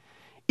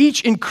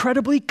 each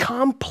incredibly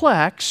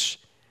complex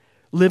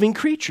living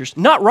creatures.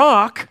 Not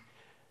rock,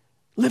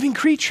 living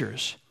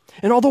creatures.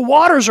 And all the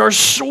waters are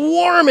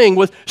swarming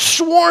with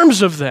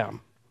swarms of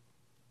them.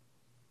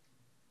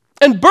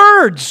 And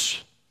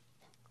birds.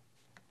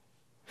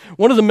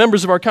 One of the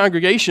members of our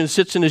congregation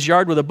sits in his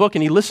yard with a book,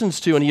 and he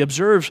listens to and he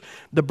observes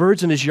the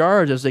birds in his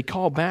yard as they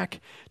call back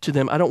to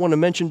them. I don't want to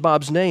mention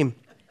Bob's name.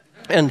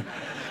 And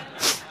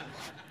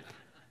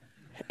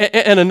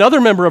another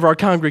member of our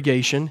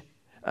congregation,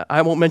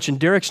 I won't mention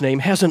Derek's name,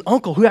 has an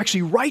uncle who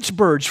actually writes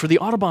birds for the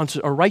Audubon,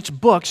 or writes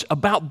books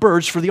about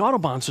birds for the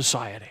Audubon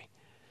Society.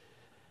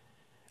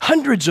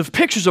 Hundreds of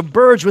pictures of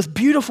birds with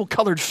beautiful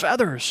colored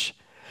feathers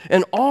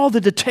and all the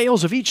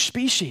details of each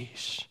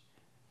species.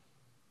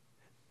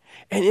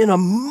 And in a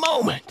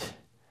moment,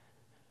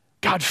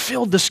 God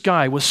filled the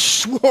sky with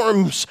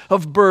swarms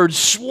of birds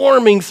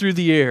swarming through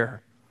the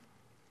air.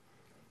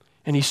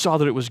 And He saw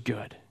that it was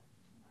good.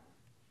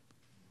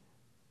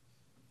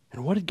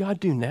 And what did God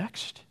do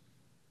next?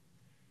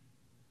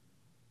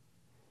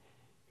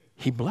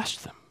 He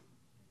blessed them.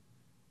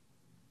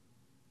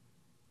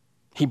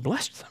 He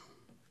blessed them.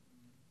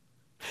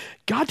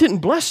 God didn't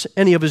bless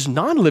any of His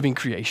non-living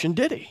creation,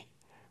 did He?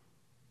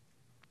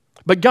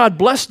 But God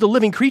blessed the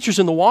living creatures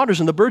in the waters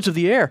and the birds of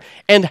the air.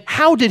 And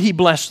how did He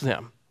bless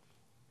them?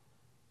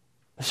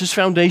 This is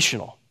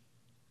foundational.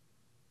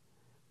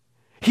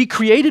 He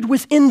created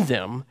within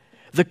them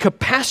the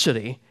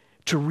capacity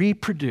to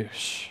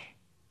reproduce,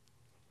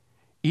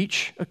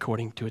 each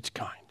according to its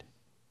kind.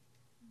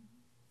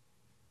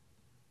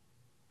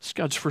 It's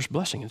God's first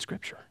blessing in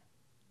Scripture.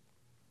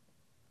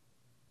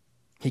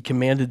 He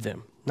commanded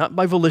them, not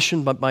by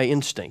volition, but by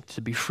instinct,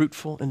 to be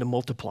fruitful and to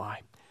multiply,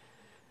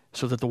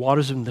 so that the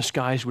waters in the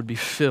skies would be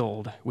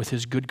filled with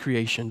His good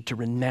creation to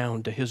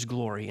renown to His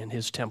glory in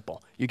His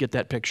temple. You get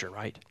that picture,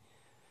 right?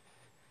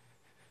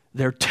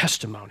 They're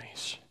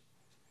testimonies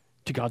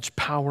to God's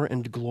power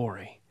and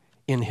glory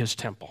in His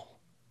temple.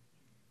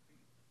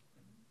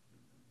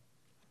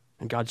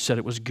 And God said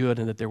it was good,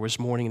 and that there was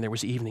morning and there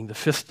was evening, the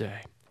fifth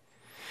day.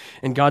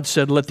 And God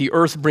said, let the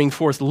earth bring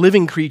forth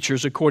living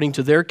creatures according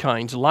to their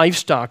kinds,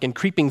 livestock and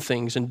creeping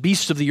things, and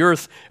beasts of the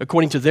earth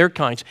according to their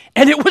kinds.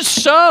 And it was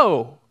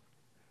so.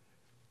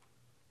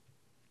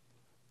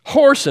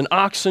 Horse and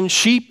oxen,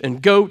 sheep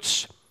and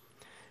goats,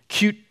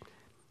 cute,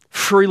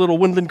 furry little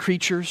woodland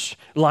creatures,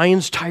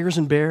 lions, tigers,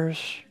 and bears.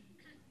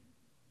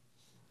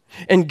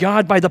 And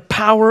God, by the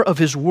power of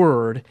His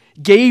word,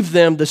 gave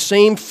them the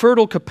same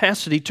fertile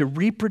capacity to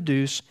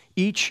reproduce,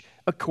 each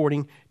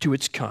according to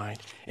its kind.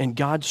 And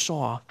God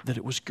saw that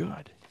it was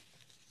good.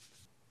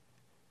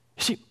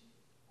 See,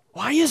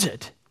 why is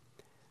it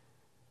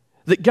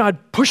that God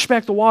pushed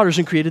back the waters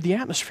and created the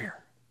atmosphere?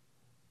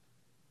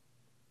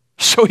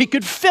 So he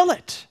could fill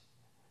it.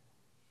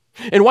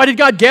 And why did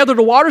God gather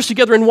the waters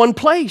together in one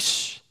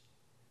place?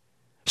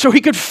 So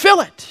he could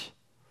fill it.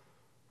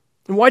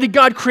 And why did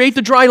God create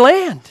the dry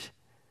land?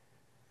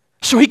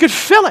 So he could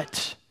fill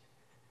it.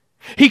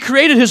 He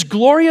created his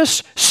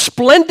glorious,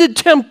 splendid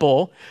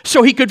temple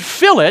so he could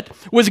fill it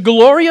with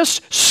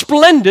glorious,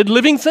 splendid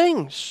living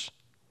things.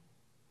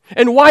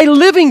 And why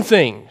living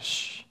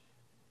things?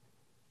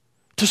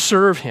 To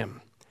serve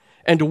him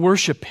and to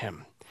worship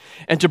him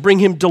and to bring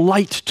him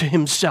delight to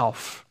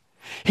himself.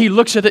 He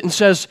looks at it and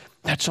says,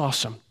 that's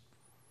awesome.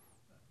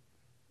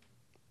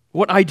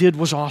 What I did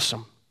was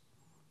awesome.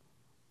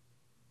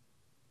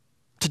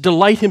 To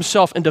delight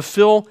himself and to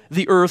fill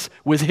the earth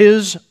with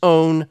his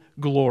own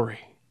glory.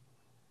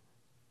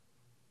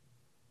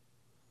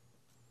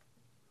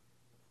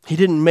 He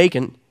didn't make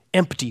an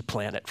empty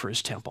planet for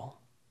his temple.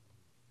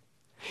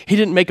 He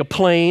didn't make a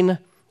plain,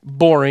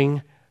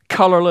 boring,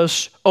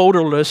 colorless,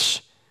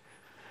 odorless,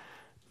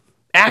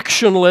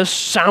 actionless,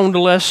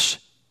 soundless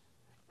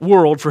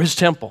world for his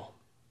temple.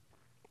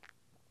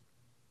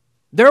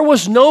 There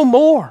was no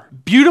more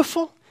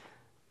beautiful,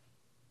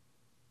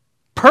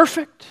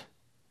 perfect,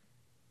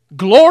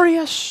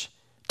 glorious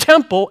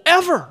temple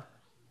ever.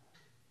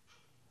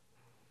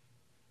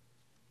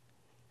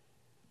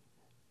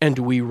 And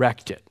we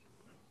wrecked it.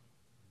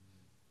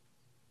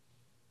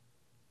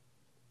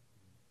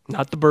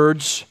 Not the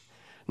birds,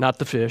 not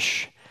the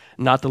fish,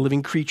 not the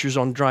living creatures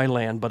on dry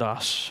land, but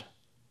us.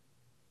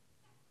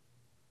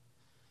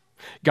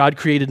 God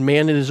created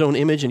man in his own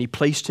image, and he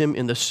placed him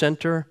in the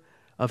center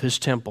of his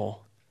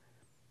temple,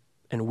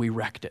 and we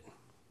wrecked it.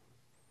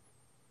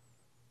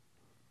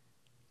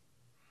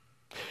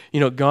 You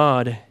know,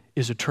 God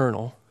is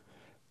eternal,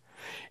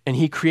 and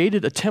he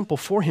created a temple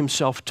for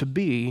himself to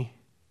be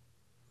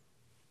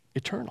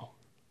eternal.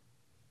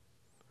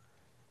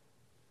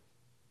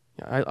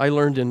 I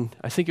learned in,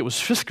 I think it was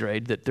 5th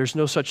grade, that there's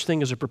no such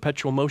thing as a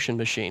perpetual motion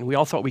machine. We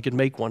all thought we could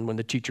make one when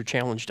the teacher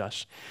challenged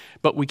us,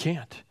 but we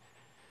can't.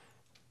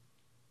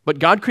 But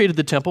God created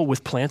the temple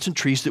with plants and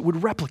trees that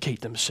would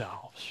replicate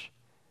themselves,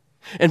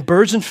 and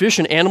birds and fish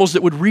and animals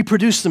that would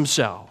reproduce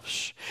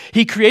themselves.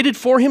 He created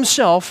for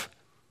himself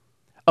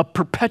a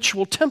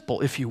perpetual temple,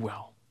 if you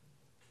will,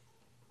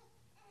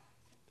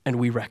 and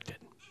we wrecked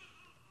it.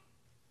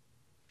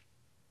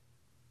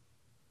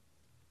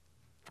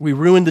 We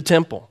ruined the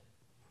temple.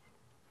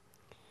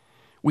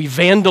 We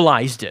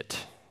vandalized it.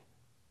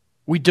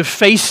 We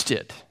defaced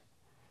it.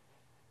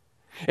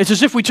 It's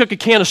as if we took a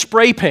can of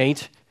spray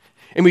paint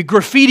and we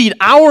graffitied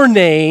our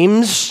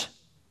names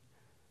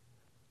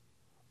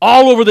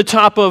all over the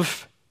top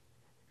of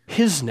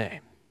his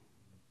name.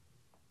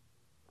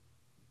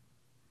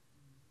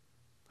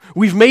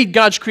 We've made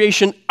God's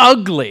creation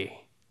ugly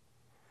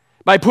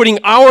by putting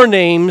our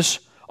names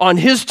on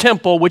his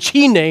temple, which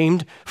he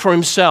named for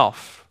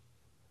himself.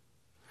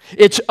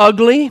 It's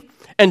ugly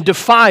and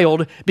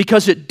defiled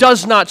because it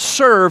does not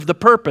serve the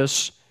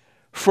purpose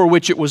for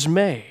which it was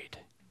made.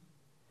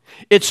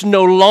 It's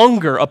no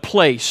longer a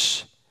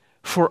place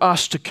for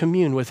us to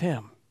commune with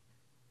him.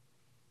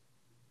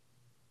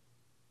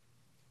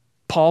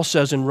 Paul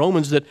says in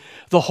Romans that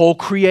the whole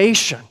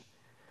creation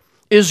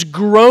is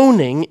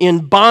groaning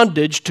in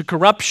bondage to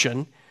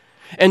corruption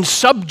and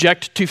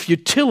subject to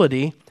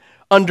futility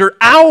under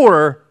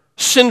our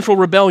sinful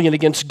rebellion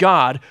against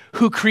God,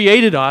 who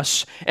created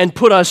us and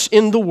put us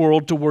in the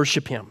world to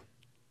worship him.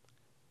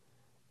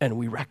 And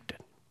we wrecked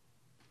it.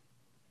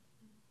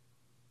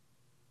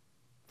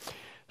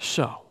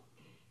 So,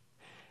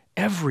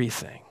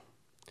 everything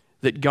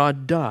that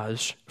God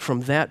does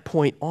from that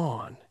point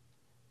on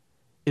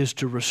is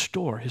to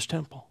restore his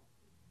temple.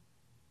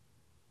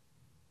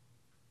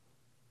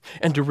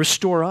 And to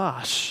restore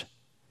us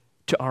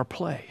to our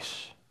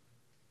place.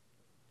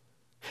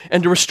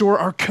 And to restore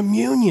our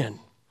communion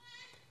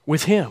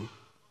with him.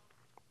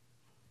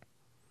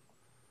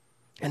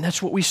 And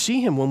that's what we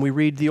see him when we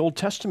read the Old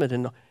Testament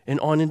and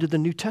on into the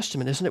New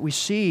Testament, isn't it? We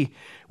see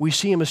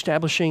him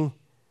establishing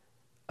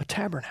a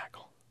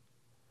tabernacle.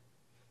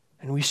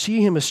 And we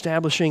see him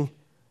establishing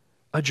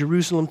a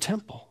Jerusalem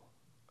temple.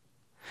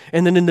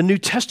 And then in the New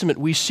Testament,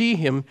 we see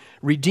him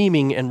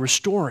redeeming and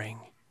restoring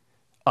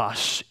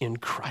us in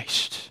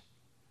Christ.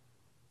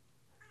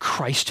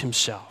 Christ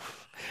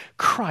himself.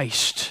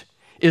 Christ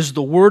is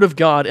the Word of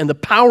God and the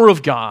power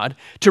of God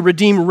to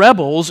redeem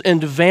rebels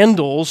and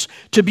vandals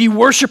to be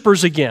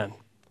worshipers again.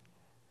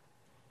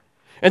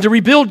 And to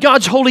rebuild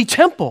God's holy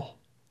temple.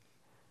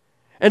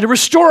 And to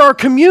restore our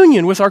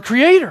communion with our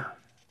Creator.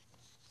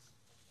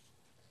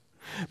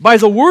 By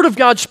the Word of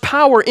God's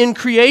power in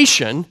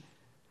creation,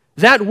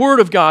 that Word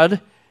of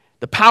God,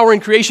 the power in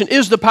creation,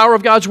 is the power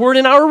of God's Word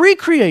in our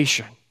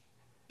recreation.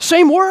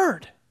 Same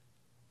word.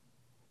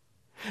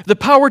 The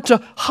power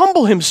to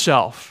humble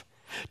himself,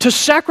 to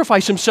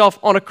sacrifice himself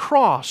on a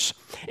cross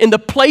in the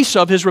place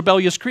of his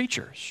rebellious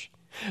creatures,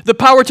 The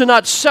power to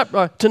not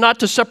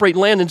to separate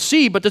land and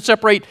sea, but to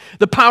separate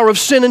the power of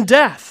sin and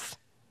death.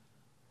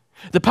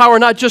 The power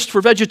not just for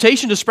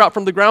vegetation to sprout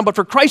from the ground, but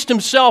for Christ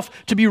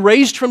himself to be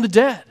raised from the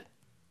dead.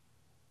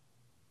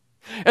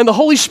 And the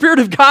Holy Spirit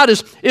of God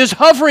is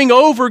hovering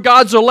over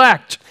God's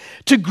elect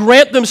to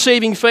grant them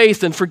saving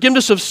faith and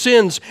forgiveness of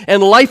sins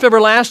and life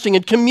everlasting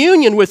and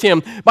communion with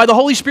him by the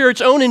Holy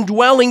Spirit's own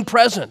indwelling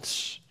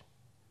presence.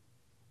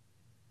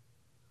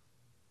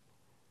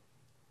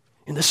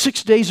 In the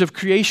 6 days of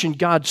creation,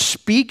 God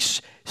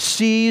speaks,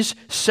 sees,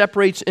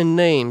 separates, and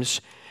names.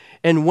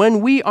 And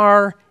when we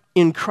are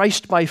in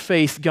Christ by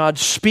faith, God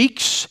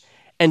speaks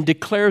and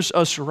declares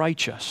us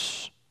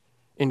righteous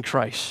in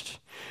Christ.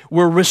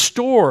 We're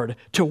restored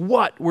to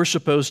what we're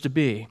supposed to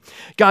be.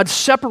 God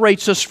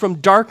separates us from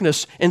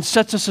darkness and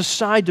sets us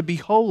aside to be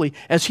holy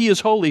as he is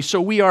holy. So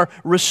we are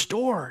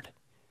restored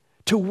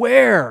to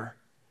where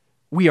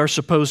we are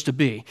supposed to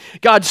be.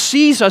 God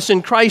sees us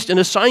in Christ and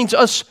assigns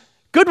us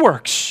good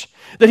works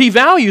that he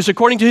values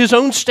according to his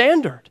own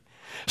standard,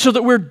 so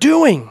that we're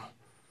doing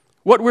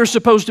what we're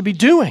supposed to be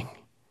doing.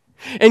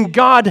 And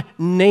God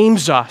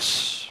names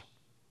us.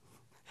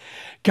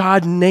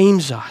 God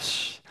names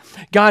us.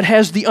 God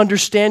has the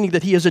understanding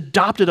that he has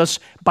adopted us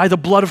by the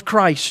blood of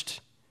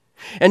Christ.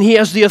 And he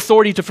has the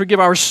authority to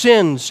forgive our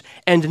sins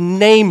and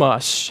name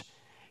us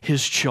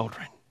his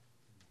children.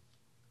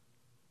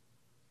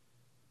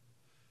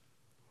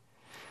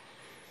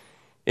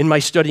 In my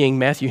studying,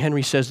 Matthew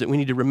Henry says that we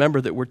need to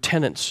remember that we're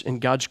tenants in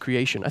God's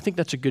creation. I think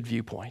that's a good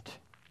viewpoint.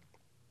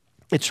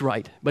 It's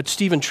right. But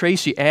Stephen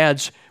Tracy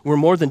adds, we're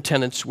more than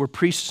tenants, we're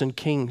priests and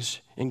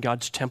kings in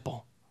God's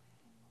temple.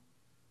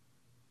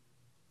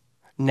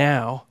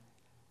 Now,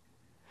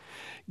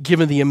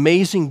 given the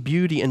amazing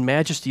beauty and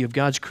majesty of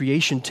God's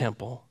creation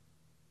temple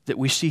that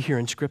we see here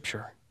in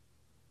Scripture,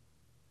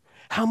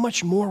 how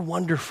much more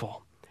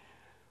wonderful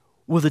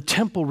will the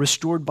temple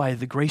restored by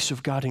the grace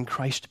of God in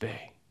Christ be?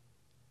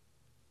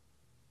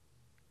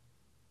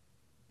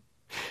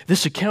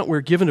 This account we're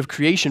given of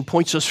creation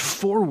points us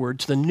forward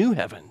to the new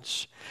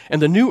heavens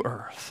and the new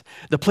earth,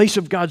 the place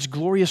of God's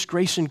glorious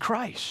grace in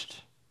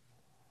Christ.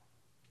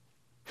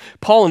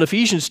 Paul in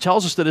Ephesians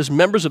tells us that as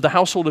members of the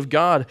household of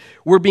God,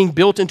 we're being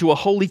built into a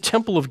holy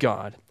temple of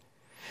God,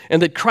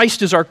 and that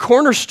Christ is our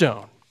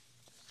cornerstone.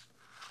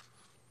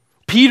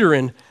 Peter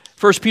in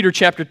 1 Peter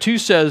chapter 2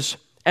 says,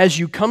 as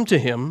you come to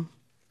him,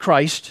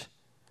 Christ,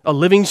 a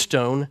living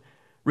stone,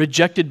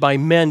 rejected by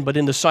men, but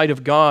in the sight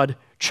of God,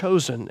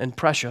 chosen and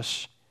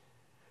precious,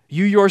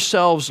 you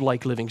yourselves,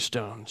 like living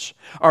stones,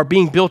 are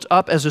being built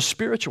up as a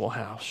spiritual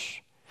house,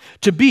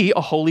 to be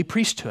a holy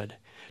priesthood,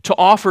 to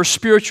offer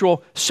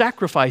spiritual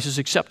sacrifices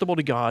acceptable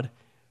to God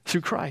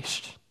through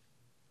Christ.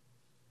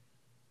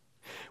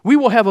 We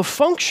will have a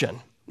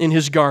function in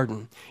his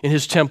garden, in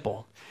his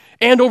temple,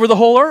 and over the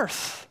whole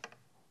earth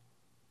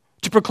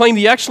to proclaim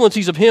the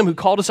excellencies of him who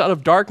called us out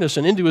of darkness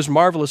and into his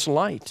marvelous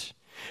light,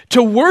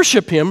 to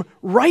worship him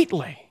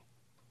rightly.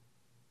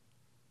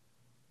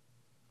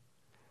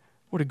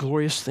 What a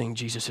glorious thing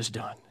Jesus has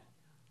done.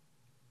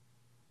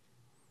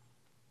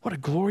 What a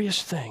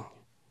glorious thing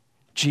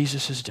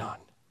Jesus has done.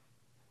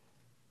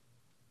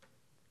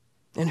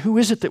 And who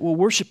is it that will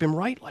worship him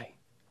rightly?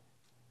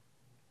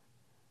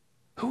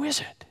 Who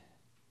is it?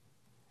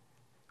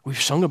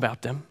 We've sung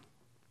about them.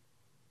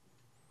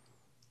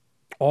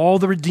 All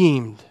the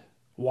redeemed,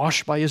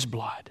 washed by his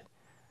blood,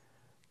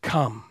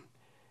 come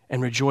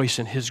and rejoice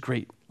in his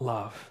great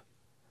love.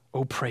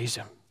 Oh, praise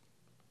him.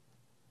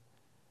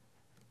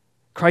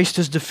 Christ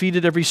has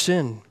defeated every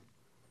sin.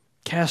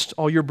 Cast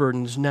all your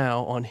burdens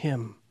now on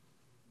him.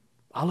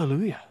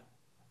 Hallelujah.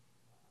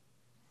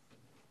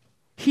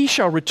 He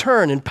shall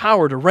return in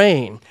power to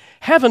reign.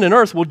 Heaven and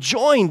earth will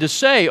join to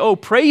say, oh,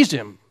 praise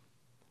him.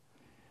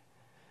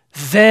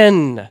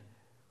 Then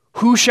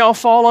who shall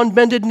fall on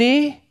bended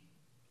knee?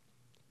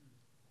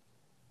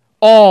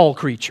 All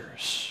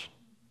creatures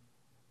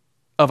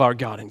of our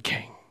God and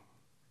King.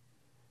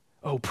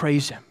 Oh,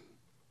 praise him.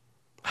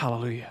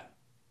 Hallelujah.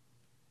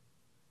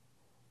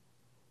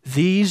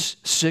 These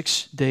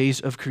 6 days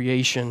of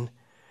creation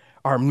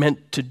are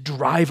meant to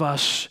drive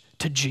us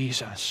to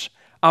Jesus,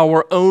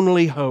 our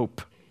only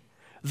hope,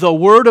 the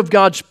Word of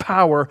God's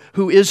power,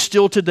 who is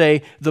still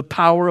today the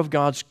power of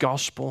God's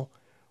gospel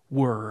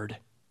word,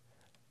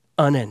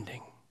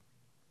 unending.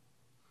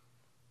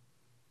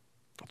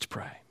 Let's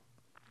pray.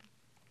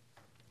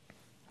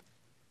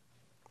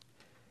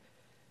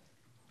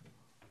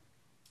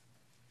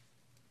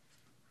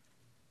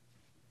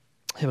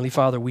 Heavenly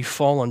Father, we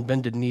fall on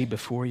bended knee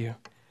before you.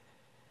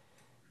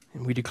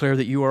 And we declare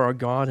that you are our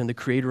God and the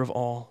creator of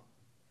all.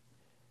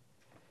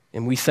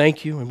 And we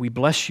thank you and we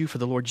bless you for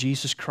the Lord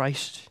Jesus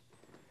Christ,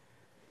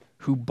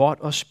 who bought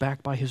us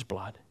back by his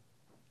blood,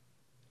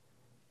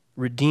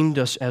 redeemed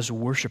us as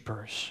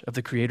worshipers of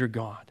the Creator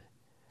God,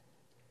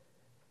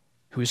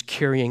 who is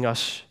carrying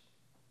us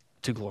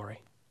to glory.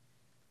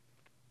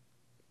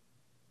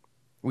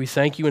 We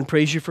thank you and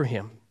praise you for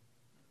him.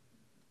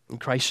 In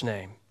Christ's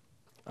name,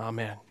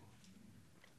 amen.